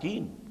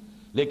الحکیم،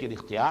 لیکن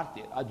اختیار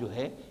تیرا جو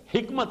ہے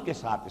حکمت کے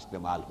ساتھ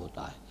استعمال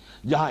ہوتا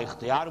ہے۔ جہاں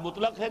اختیار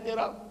مطلق ہے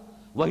تیرا،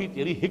 وہی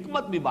تیری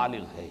حکمت بھی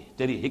بالغ ہے،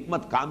 تیری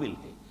حکمت کامل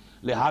ہے،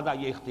 لہذا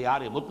یہ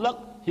اختیار مطلق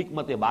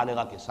حکمت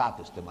بالغہ کے ساتھ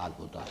استعمال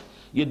ہوتا ہے۔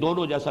 یہ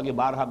دونوں، جیسا کہ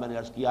بارہا میں نے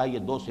عرض کیا ہے، یہ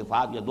دو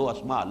صفات یا دو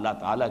اسماء اللہ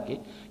تعالیٰ کے،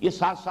 یہ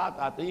ساتھ ساتھ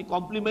آتے ہیں، یہ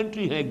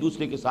کمپلیمنٹری ہیں، ایک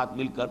دوسرے کے ساتھ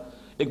مل کر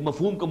ایک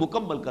مفہوم کو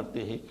مکمل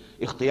کرتے ہیں،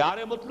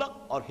 اختیار مطلق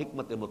اور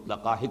حکمت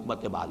مطلقہ،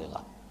 حکمت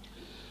بالغہ۔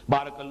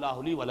 بارک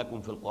اللہ لی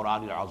ولکم فی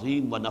القرآن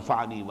العظیم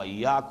ونفعنی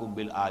وإیاکم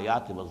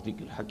بالآیات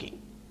والذکر الحکیم۔